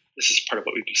return. This is part of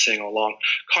what we've been saying all along.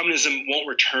 Communism won't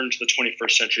return to the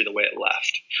 21st century the way it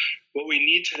left. What we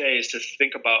need today is to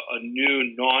think about a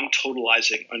new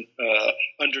non-totalizing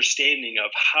understanding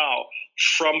of how,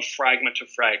 from fragment to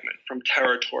fragment, from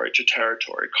territory to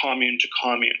territory, commune to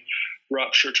commune,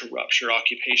 rupture to rupture,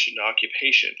 occupation to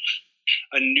occupation,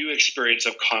 a new experience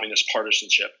of communist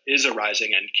partisanship is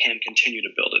arising and can continue to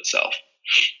build itself.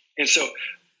 And so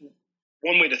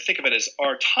one way to think of it is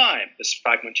our time, this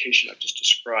fragmentation I've just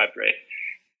described, right?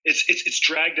 It's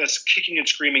dragged us kicking and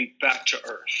screaming back to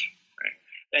earth, right?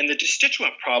 And the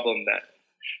destituent problem that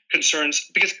concerns,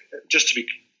 because just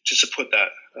to put that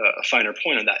a finer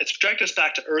point on that, it's dragged us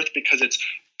back to earth because it's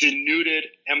denuded,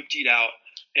 emptied out,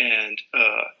 and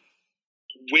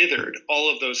withered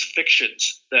all of those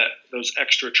fictions, that those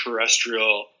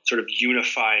extraterrestrial sort of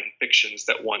unifying fictions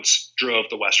that once drove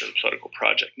the Western political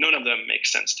project. None of them make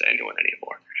sense to anyone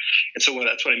anymore. And so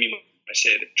that's what I mean when I say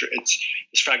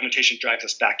this fragmentation drags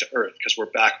us back to earth, because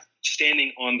we're back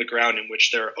standing on the ground in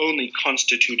which there are only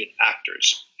constituted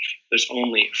actors. There's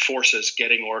only forces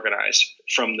getting organized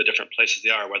from the different places they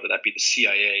are, whether that be the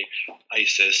CIA,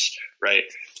 ISIS, right,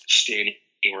 Standing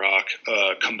Rock,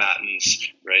 combatants,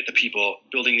 right, the people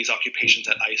building these occupations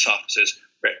at ICE offices,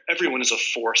 right? Everyone is a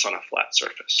force on a flat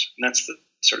surface. And that's the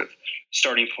sort of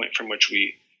starting point from which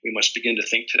we must begin to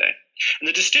think today. And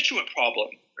the destituent problem,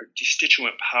 or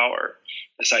destituent power,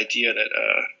 this idea that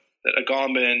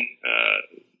Agamben,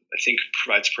 I think,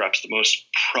 provides perhaps the most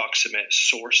proximate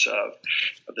source of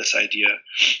this idea.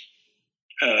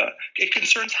 It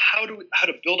concerns how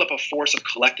to build up a force of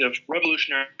collective,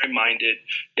 revolutionary-minded,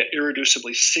 yet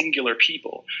irreducibly singular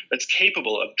people that's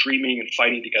capable of dreaming and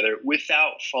fighting together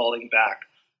without falling back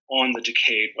on the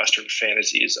decayed Western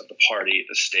fantasies of the party,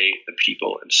 the state, the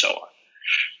people, and so on.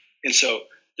 And so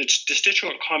the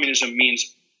destituent communism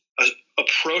means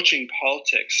approaching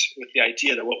politics with the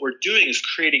idea that what we're doing is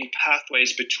creating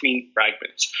pathways between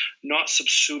fragments, not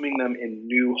subsuming them in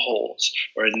new holes.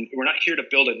 We're not here to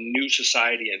build a new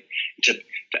society and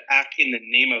to act in the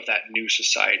name of that new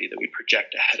society that we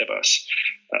project ahead of us.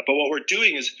 But what we're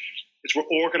doing is we're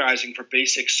organizing for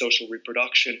basic social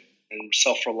reproduction and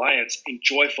self-reliance in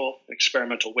joyful,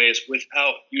 experimental ways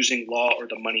without using law or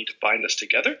the money to bind us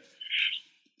together.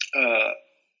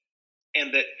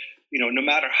 And that, no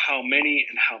matter how many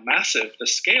and how massive the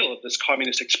scale of this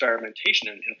communist experimentation,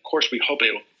 and of course we hope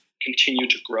it will continue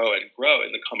to grow and grow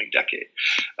in the coming decade,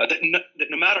 that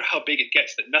no matter how big it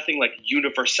gets, that nothing like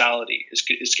universality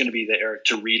is going to be there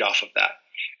to read off of that.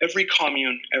 Every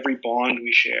commune, every bond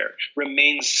we share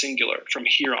remains singular from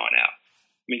here on out.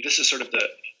 I mean, this is sort of the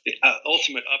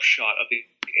ultimate upshot of the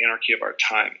anarchy of our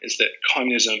time, is that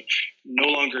communism no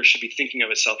longer should be thinking of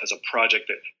itself as a project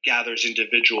that gathers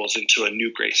individuals into a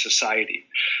new great society,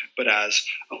 but as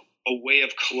a way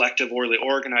of collectively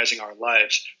organizing our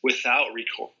lives without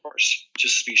recourse to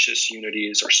specious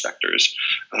unities or specters,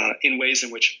 in ways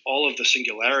in which all of the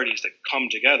singularities that come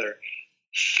together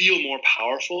feel more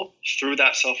powerful through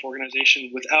that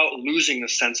self-organization without losing the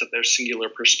sense of their singular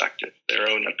perspective, their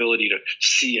own ability to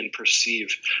see and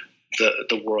perceive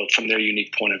the world from their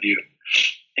unique point of view.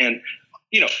 And,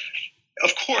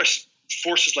 of course,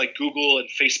 forces like Google and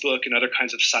Facebook and other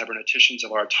kinds of cyberneticians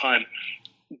of our time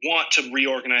want to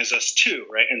reorganize us too,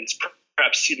 right? And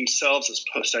perhaps see themselves as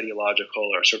post-ideological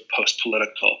or sort of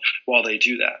post-political while they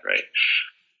do that,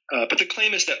 right? But the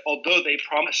claim is that although they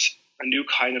promise a new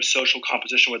kind of social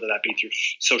composition, whether that be through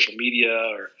social media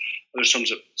or other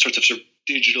sorts of sort of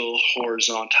digital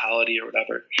horizontality or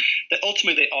whatever, that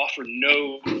ultimately they offer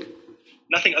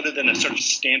nothing other than a sort of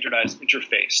standardized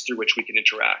interface through which we can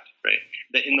interact, right?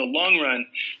 That in the long run,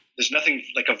 there's nothing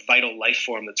like a vital life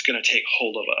form that's going to take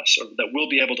hold of us or that we'll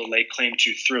be able to lay claim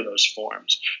to through those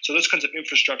forms. So those kinds of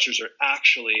infrastructures are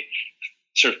actually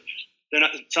sort of,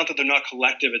 it's not that they're not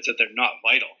collective, it's that they're not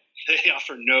vital. They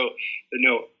offer no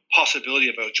possibility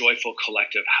of a joyful,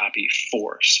 collective, happy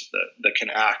force that can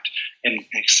act and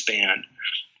expand.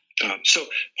 So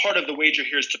part of the wager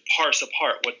here is to parse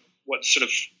apart what sort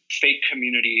of fake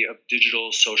community of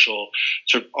digital, social,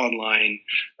 sort of online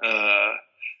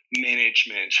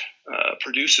management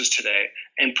produces today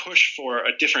and push for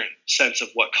a different sense of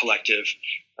what collective,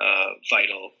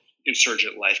 vital,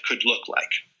 insurgent life could look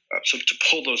like. So to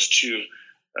pull those two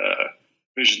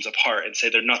visions apart and say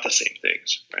they're not the same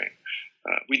things, right?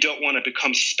 We don't want to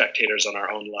become spectators on our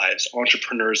own lives,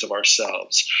 entrepreneurs of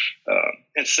ourselves.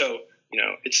 And so,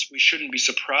 we shouldn't be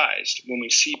surprised when we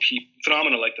see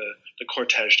phenomena like the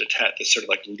cortège de tête, this sort of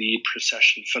like lead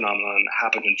procession phenomenon that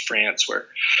happened in France, where,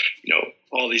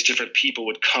 all these different people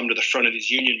would come to the front of these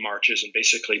union marches and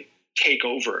basically take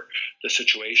over the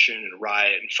situation and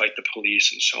riot and fight the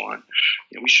police and so on.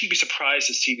 We shouldn't be surprised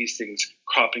to see these things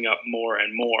cropping up more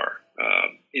and more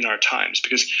in our times,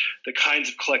 because the kinds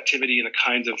of collectivity and the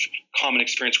kinds of common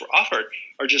experience we're offered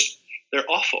are they're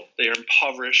awful. They are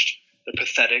impoverished. They're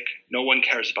pathetic. No one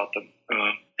cares about them,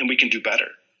 and we can do better.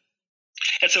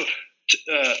 And so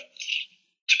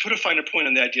to put a finer point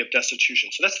on the idea of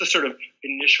destitution, so that's the sort of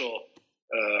initial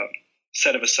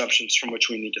set of assumptions from which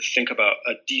we need to think about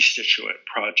a destituent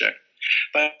project.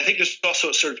 But I think there's also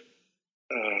a sort of,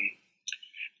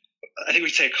 I think we'd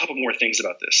say a couple more things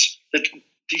about this. The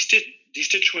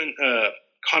destituent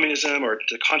communism, or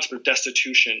the concept of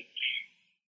destitution,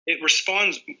 it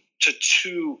responds to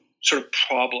two sort of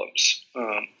problems,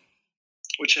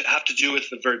 which have to do with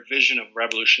the very vision of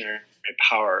revolutionary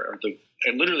power, or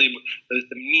literally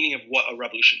the meaning of what a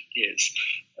revolution is.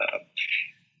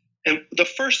 And the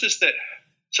first is that,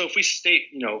 so if we state,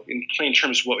 in plain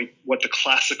terms, what the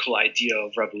classical idea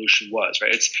of revolution was,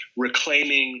 right? It's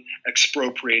reclaiming,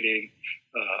 expropriating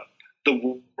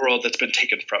the world that's been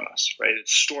taken from us, right?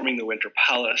 It's storming the Winter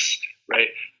Palace, right?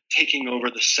 Taking over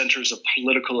the centers of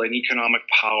political and economic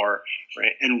power,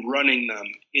 right? And running them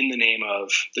in the name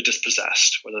of the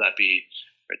dispossessed, whether that be,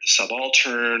 right, the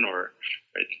subaltern, or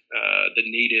right, the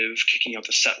native kicking out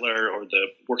the settler, or the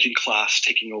working class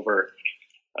taking over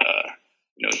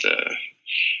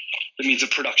the means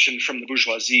of production from the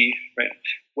bourgeoisie, right?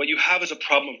 What you have is a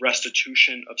problem of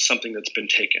restitution of something that's been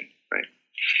taken, right?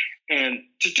 And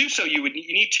to do so, you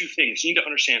need two things. You need to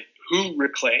understand who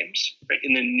reclaims, right,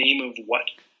 in the name of what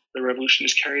the revolution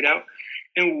is carried out,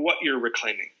 and what you're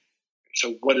reclaiming.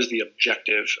 So what is the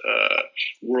objective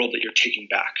world that you're taking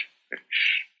back? Right?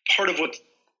 Part of what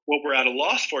we're at a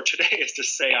loss for today is to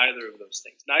say either of those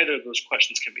things. Neither of those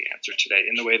questions can be answered today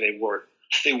in the way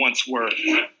they once were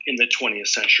in the 20th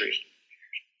century.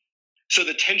 So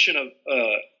the tension of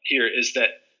here is that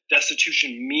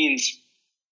destitution means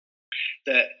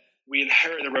that we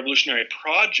inherit a revolutionary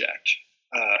project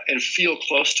and feel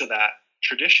close to that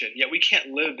tradition, yet we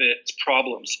can't live its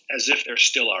problems as if they're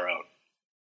still our own.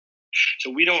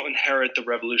 So we don't inherit the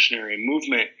revolutionary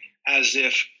movement as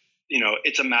if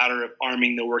it's a matter of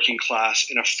arming the working class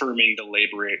and affirming the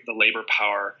labor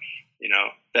power,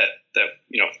 that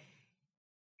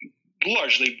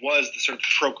largely was the sort of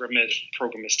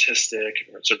programmatistic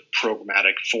or sort of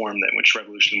programmatic form in which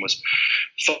revolution was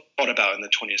thought about in the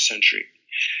 20th century.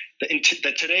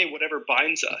 That today, whatever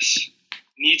binds us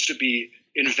needs to be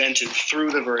invented through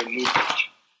the very movement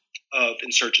of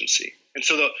insurgency. And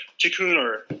so the Tikkun,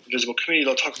 or Invisible Community,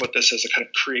 they'll talk about this as a kind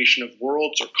of creation of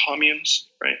worlds or communes,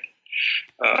 right?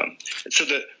 And so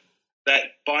that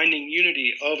binding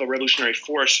unity of a revolutionary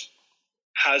force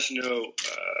has no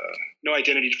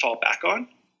identity to fall back on,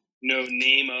 no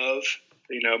name of,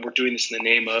 we're doing this in the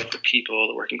name of the people,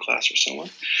 the working class, or so on.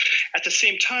 At the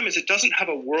same time, as it doesn't have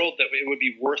a world that it would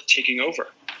be worth taking over.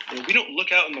 We don't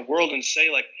look out in the world and say,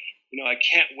 like, I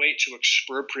can't wait to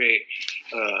expropriate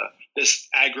this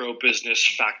agro-business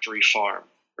factory farm,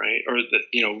 right? Or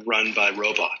run by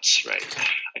robots, right?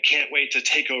 I can't wait to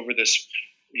take over this,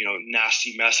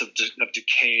 nasty mess of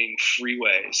decaying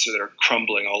freeways that are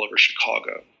crumbling all over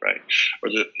Chicago, right? Or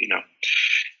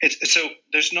so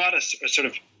there's not a sort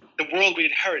of, the world we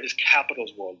inherit is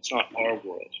capital's world. It's not our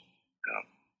world.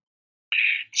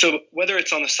 So whether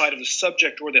it's on the side of the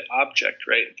subject or the object,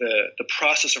 right, the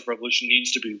process of revolution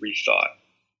needs to be rethought.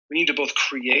 We need to both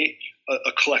create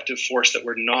a collective force that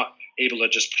we're not able to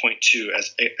just point to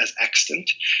as extant,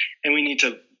 and we need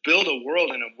to build a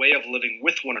world and a way of living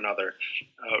with one another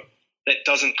that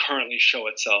doesn't currently show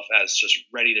itself as just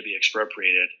ready to be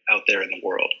expropriated out there in the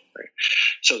world. Right?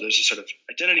 So there's a sort of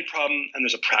identity problem and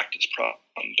there's a practice problem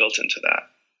built into that.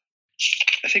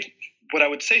 I think what I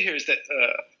would say here is that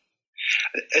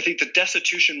I think the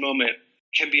destitution moment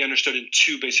can be understood in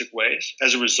two basic ways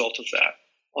as a result of that.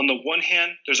 On the one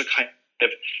hand, there's a kind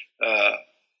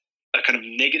of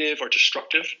negative or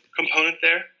destructive component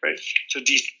there, right? So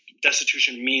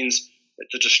destitution means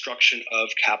the destruction of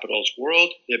capital's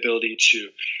world, the ability to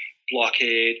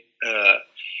blockade,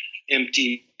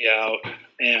 empty out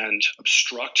and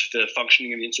obstruct the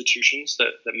functioning of the institutions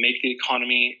that make the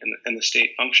economy and the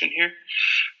state function here.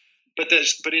 But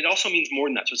it also means more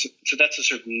than that. So that's a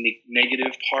sort of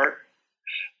negative part.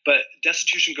 But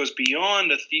destitution goes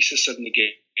beyond a thesis of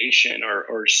negation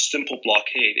or simple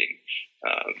blockading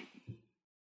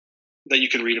that you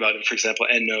can read about in, for example,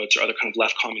 EndNotes or other kind of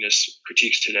left communist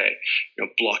critiques today,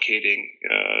 blockading,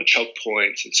 choke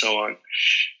points, and so on.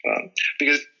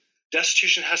 Because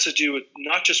destitution has to do with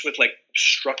not just with like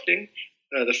obstructing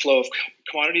the flow of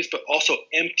commodities, but also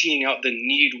emptying out the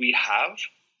need we have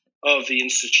of the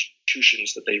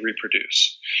institutions that they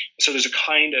reproduce. So there's a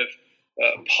kind of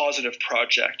positive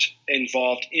project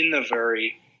involved in the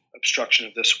very obstruction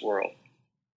of this world.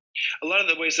 A lot of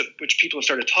the ways that which people have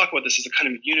started to talk about this is a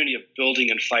kind of unity of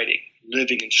building and fighting,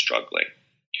 living and struggling,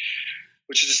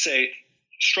 which is to say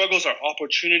struggles are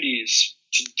opportunities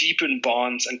to deepen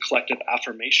bonds and collective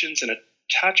affirmations and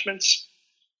attachments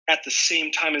at the same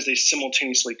time as they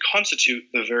simultaneously constitute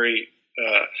the very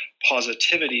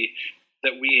positivity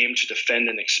that we aim to defend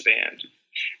and expand.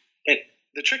 And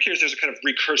the trick here is there's a kind of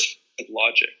recursive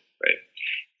logic, right?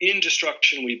 In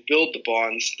destruction, we build the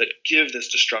bonds that give this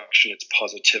destruction its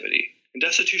positivity. And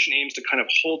destitution aims to kind of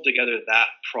hold together that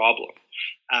problem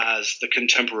as the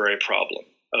contemporary problem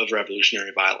of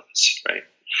revolutionary violence, right?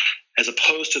 As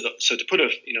opposed to so to put in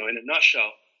a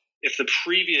nutshell, if the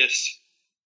previous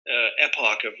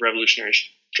epoch of revolutionary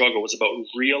struggle was about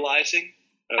realizing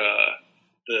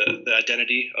the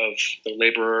identity of the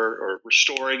laborer or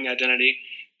restoring identity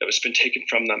that was been taken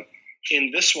from them, in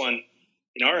this one,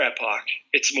 in our epoch,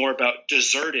 it's more about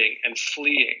deserting and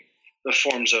fleeing the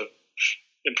forms of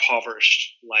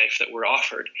impoverished life that were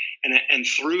offered. And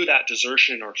through that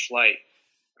desertion or flight,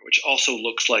 which also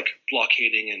looks like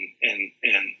blockading and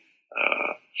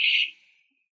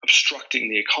obstructing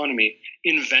the economy,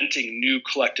 inventing new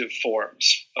collective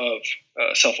forms of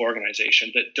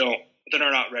self-organization that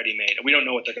are not ready-made. And we don't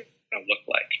know what they're going to look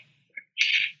like.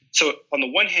 So on the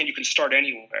one hand, you can start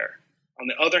anywhere. On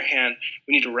the other hand,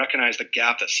 we need to recognize the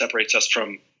gap that separates us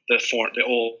from the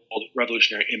old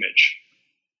revolutionary image.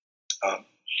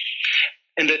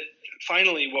 And that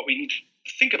finally, what we need to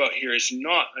think about here is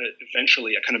not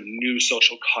eventually a kind of new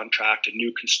social contract, a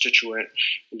new constituent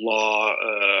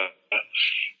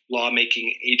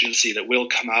lawmaking agency that will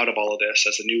come out of all of this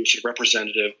as a new sort of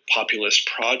representative populist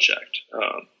project.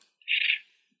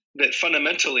 That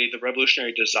fundamentally, the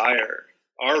revolutionary desire,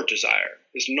 our desire,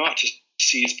 is not to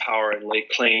seize power and lay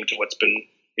claim to what's been,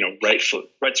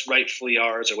 rightfully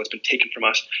ours or what's been taken from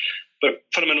us, but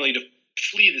fundamentally to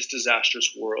flee this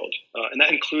disastrous world. And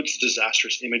that includes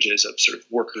disastrous images of sort of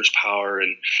workers' power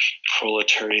and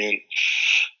proletarian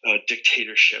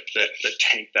dictatorship that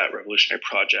tanked that revolutionary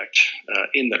project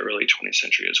in the early 20th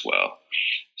century as well.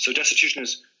 So destitution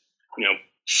is,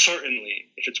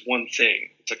 certainly, if it's one thing,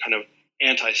 it's a kind of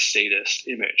anti-statist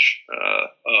image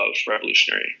of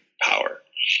revolutionary power.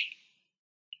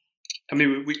 I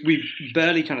mean, we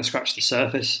barely kind of scratched the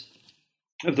surface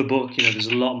of the book. There's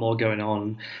a lot more going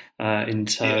on in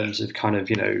terms of kind of,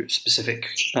 specific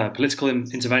political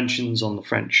interventions on the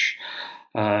French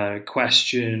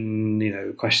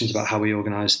question, questions about how we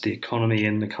organised the economy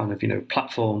in the kind of,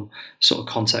 platform sort of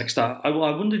context. I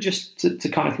wonder, just to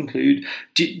kind of conclude,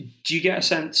 do you get a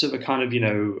sense of a kind of,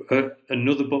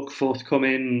 another book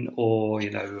forthcoming, or,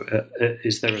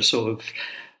 is there a sort of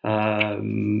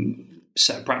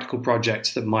set of practical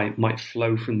projects that might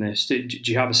flow from this? Do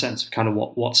you have a sense of kind of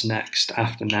what's next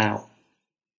after now?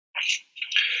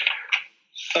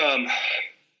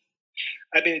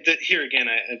 Here again,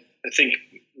 I think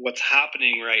what's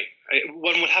happening, right?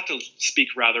 One would have to speak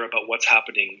rather about what's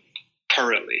happening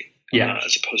currently,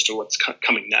 as opposed to what's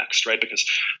coming next, right? Because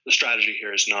the strategy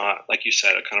here is not, like you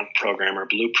said, a kind of program or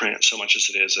blueprint so much as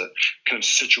it is a kind of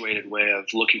situated way of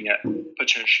looking at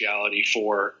potentiality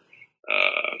for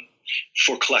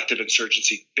collective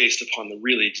insurgency based upon the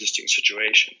really existing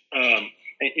situation. And,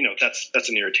 that's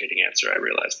an irritating answer. I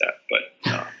realize that, but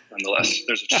nonetheless,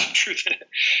 there's a truth in it.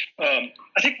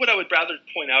 I think what I would rather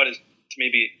point out is to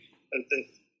maybe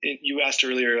you asked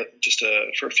earlier just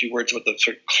for a few words about the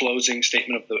sort of closing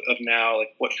statement of now.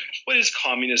 Like what is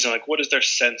communism? Like what is their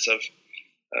sense of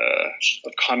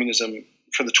communism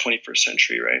for the 21st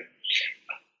century, right?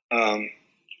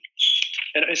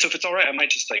 And so if it's all right, I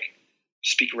might just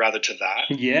speak rather to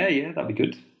that. Yeah, that'd be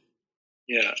good.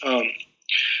 Yeah.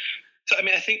 So,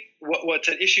 I think what's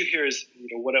at issue here is,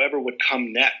 whatever would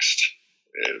come next,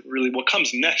 really what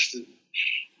comes next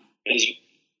is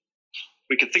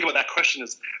we could think about that question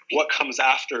as what comes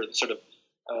after the sort of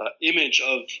image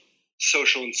of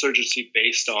social insurgency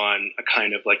based on a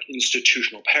kind of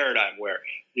institutional paradigm where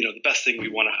the best thing we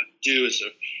want to do is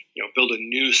build a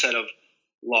new set of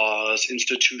laws,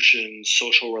 institutions,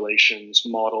 social relations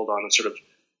modeled on a sort of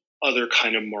other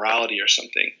kind of morality or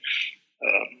something.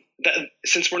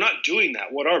 Since we're not doing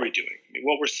that, what are we doing? I mean,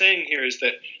 what we're saying here is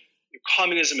that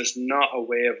communism is not a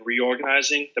way of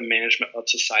reorganizing the management of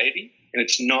society, and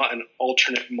it's not an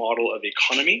alternate model of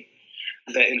economy.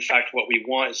 That, in fact, what we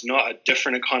want is not a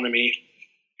different economy.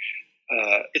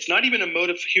 It's not even a mode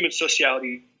of human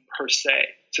sociality per se,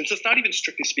 since it's not even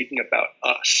strictly speaking about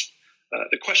us.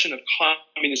 The question of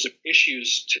communism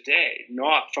issues today,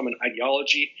 not from an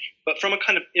ideology, but from a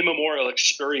kind of immemorial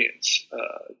experience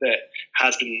that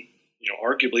has been,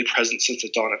 arguably present since the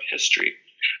dawn of history,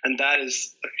 and that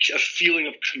is a feeling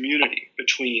of community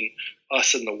between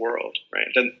us and the world, right?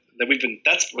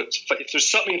 If there's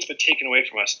something that's been taken away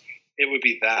from us, it would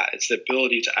be that. It's the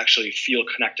ability to actually feel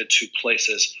connected to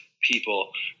places, people,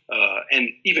 and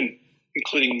even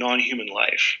including non-human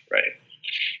life, right?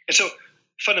 And so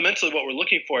fundamentally what we're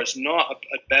looking for is not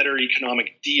a better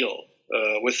economic deal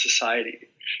with society,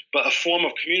 but a form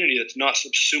of community that's not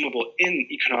subsumable in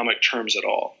economic terms at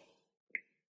all.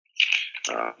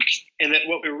 And that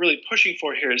what we're really pushing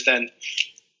for here is then,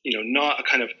 not a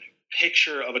kind of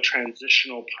picture of a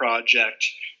transitional project,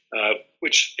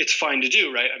 which it's fine to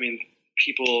do, right? I mean,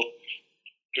 people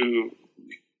who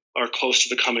are close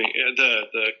to the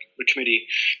committee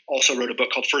also wrote a book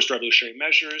called First Revolutionary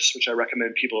Measures, which I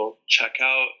recommend people check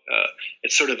out.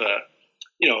 It's sort of a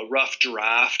rough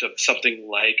draft of something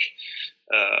like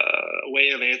a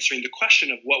way of answering the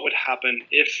question of what would happen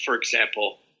if, for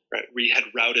example, right, we had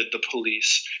routed the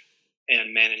police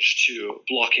and managed to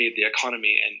blockade the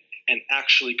economy and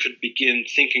actually could begin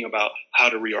thinking about how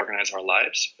to reorganize our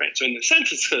lives, right? So in the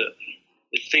sense,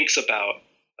 it thinks about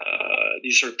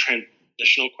these sort of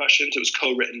transitional questions. It was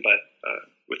co-written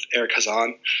with Eric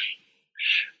Hazan.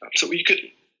 So we could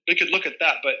look at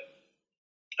that, but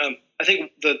I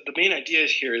think the main idea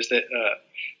here is that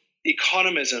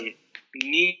economism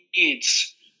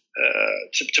needs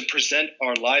to present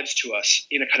our lives to us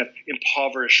in a kind of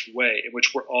impoverished way, in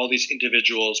which we're all these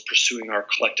individuals pursuing our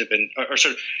collective or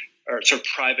sort of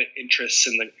private interests,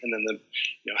 and then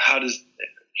how does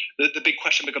the big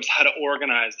question becomes how to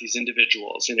organize these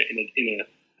individuals in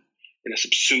a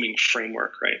subsuming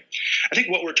framework, right? I think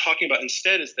what we're talking about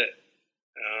instead is that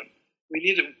we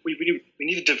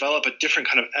need to develop a different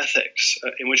kind of ethics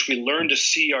in which we learn to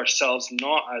see ourselves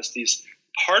not as these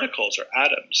particles or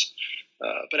atoms,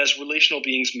 but as relational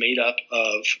beings made up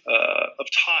of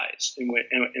ties,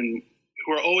 and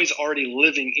who are always already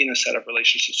living in a set of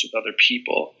relationships with other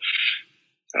people.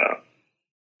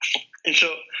 And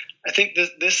so I think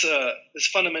this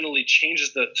fundamentally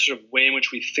changes the sort of way in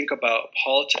which we think about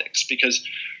politics, because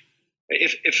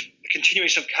if the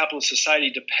continuation of capitalist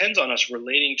society depends on us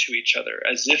relating to each other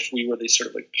as if we were these sort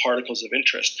of like particles of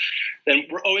interest, then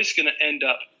we're always going to end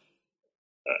up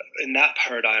in that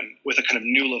paradigm with a kind of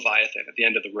new Leviathan at the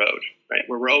end of the road, right?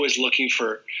 Where we're always looking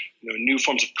for new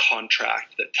forms of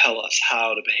contract that tell us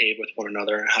how to behave with one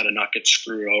another and how to not get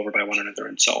screwed over by one another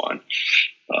and so on.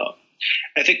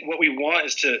 I think what we want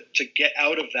is to get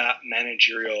out of that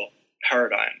managerial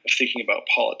paradigm of thinking about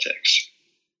politics.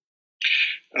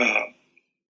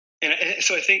 And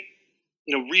so I think,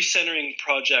 recentering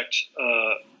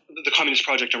the communist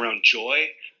project around joy,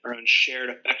 around shared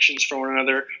affections for one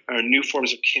another, around new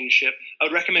forms of kinship. I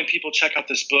would recommend people check out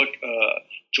this book,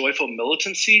 Joyful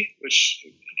Militancy, which,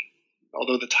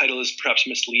 although the title is perhaps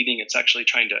misleading, it's actually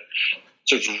trying to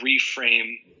sort of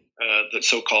reframe the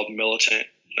so-called militant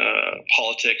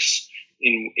politics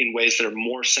in ways that are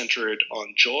more centered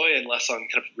on joy and less on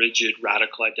kind of rigid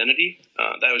radical identity.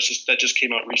 That just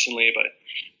came out recently by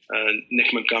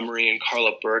Nick Montgomery and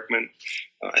Carla Bergman.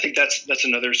 I think that's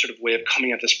another sort of way of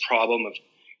coming at this problem of,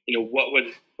 what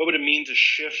would it mean to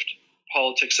shift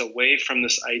politics away from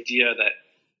this idea that,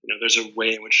 there's a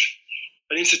way in which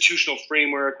an institutional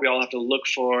framework we all have to look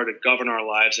for to govern our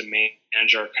lives and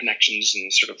manage our connections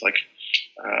in sort of like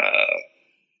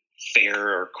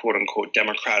fair or quote unquote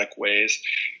democratic ways,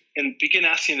 and begin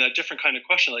asking that different kind of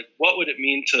question, like what would it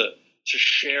mean to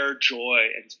share joy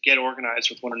and get organized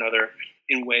with one another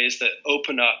in ways that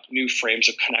open up new frames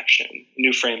of connection,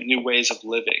 new ways of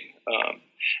living.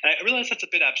 And I realize that's a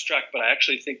bit abstract, but I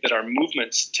actually think that our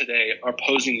movements today are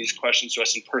posing these questions to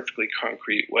us in perfectly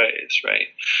concrete ways, right?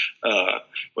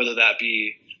 Whether that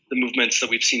be the movements that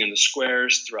we've seen in the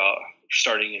squares throughout,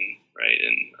 starting in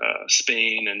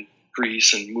Spain and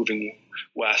Greece and moving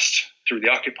west through the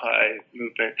Occupy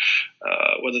movement,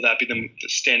 whether that be the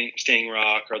Standing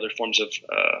Rock or other forms of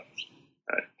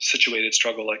situated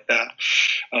struggle like that,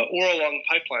 or along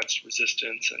pipelines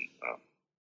resistance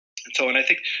And I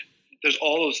think there's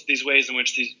all these ways in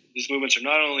which these movements are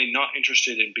not only not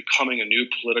interested in becoming a new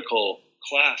political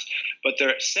class, but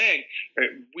they're saying, right,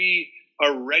 we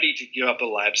are ready to give up the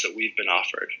lives that we've been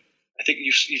offered. I think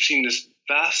you've seen this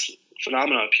vast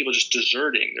phenomenon of people just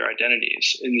deserting their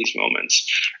identities in these moments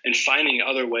and finding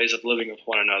other ways of living with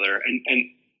one another.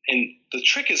 And the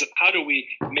trick is, how do we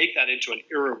make that into an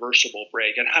irreversible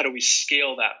break, and how do we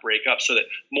scale that break up so that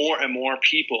more and more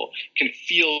people can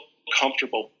feel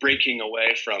comfortable breaking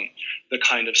away from the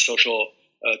kind of social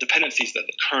dependencies that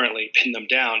currently pin them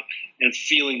down and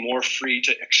feeling more free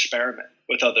to experiment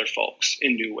with other folks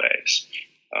in new ways.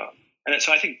 And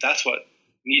so I think that's what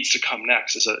needs to come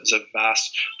next, is a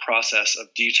vast process of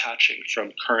detaching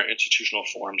from current institutional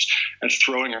forms and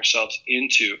throwing ourselves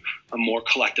into a more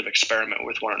collective experiment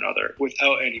with one another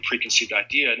without any preconceived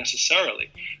idea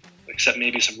necessarily, except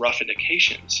maybe some rough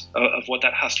indications of what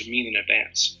that has to mean in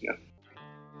advance.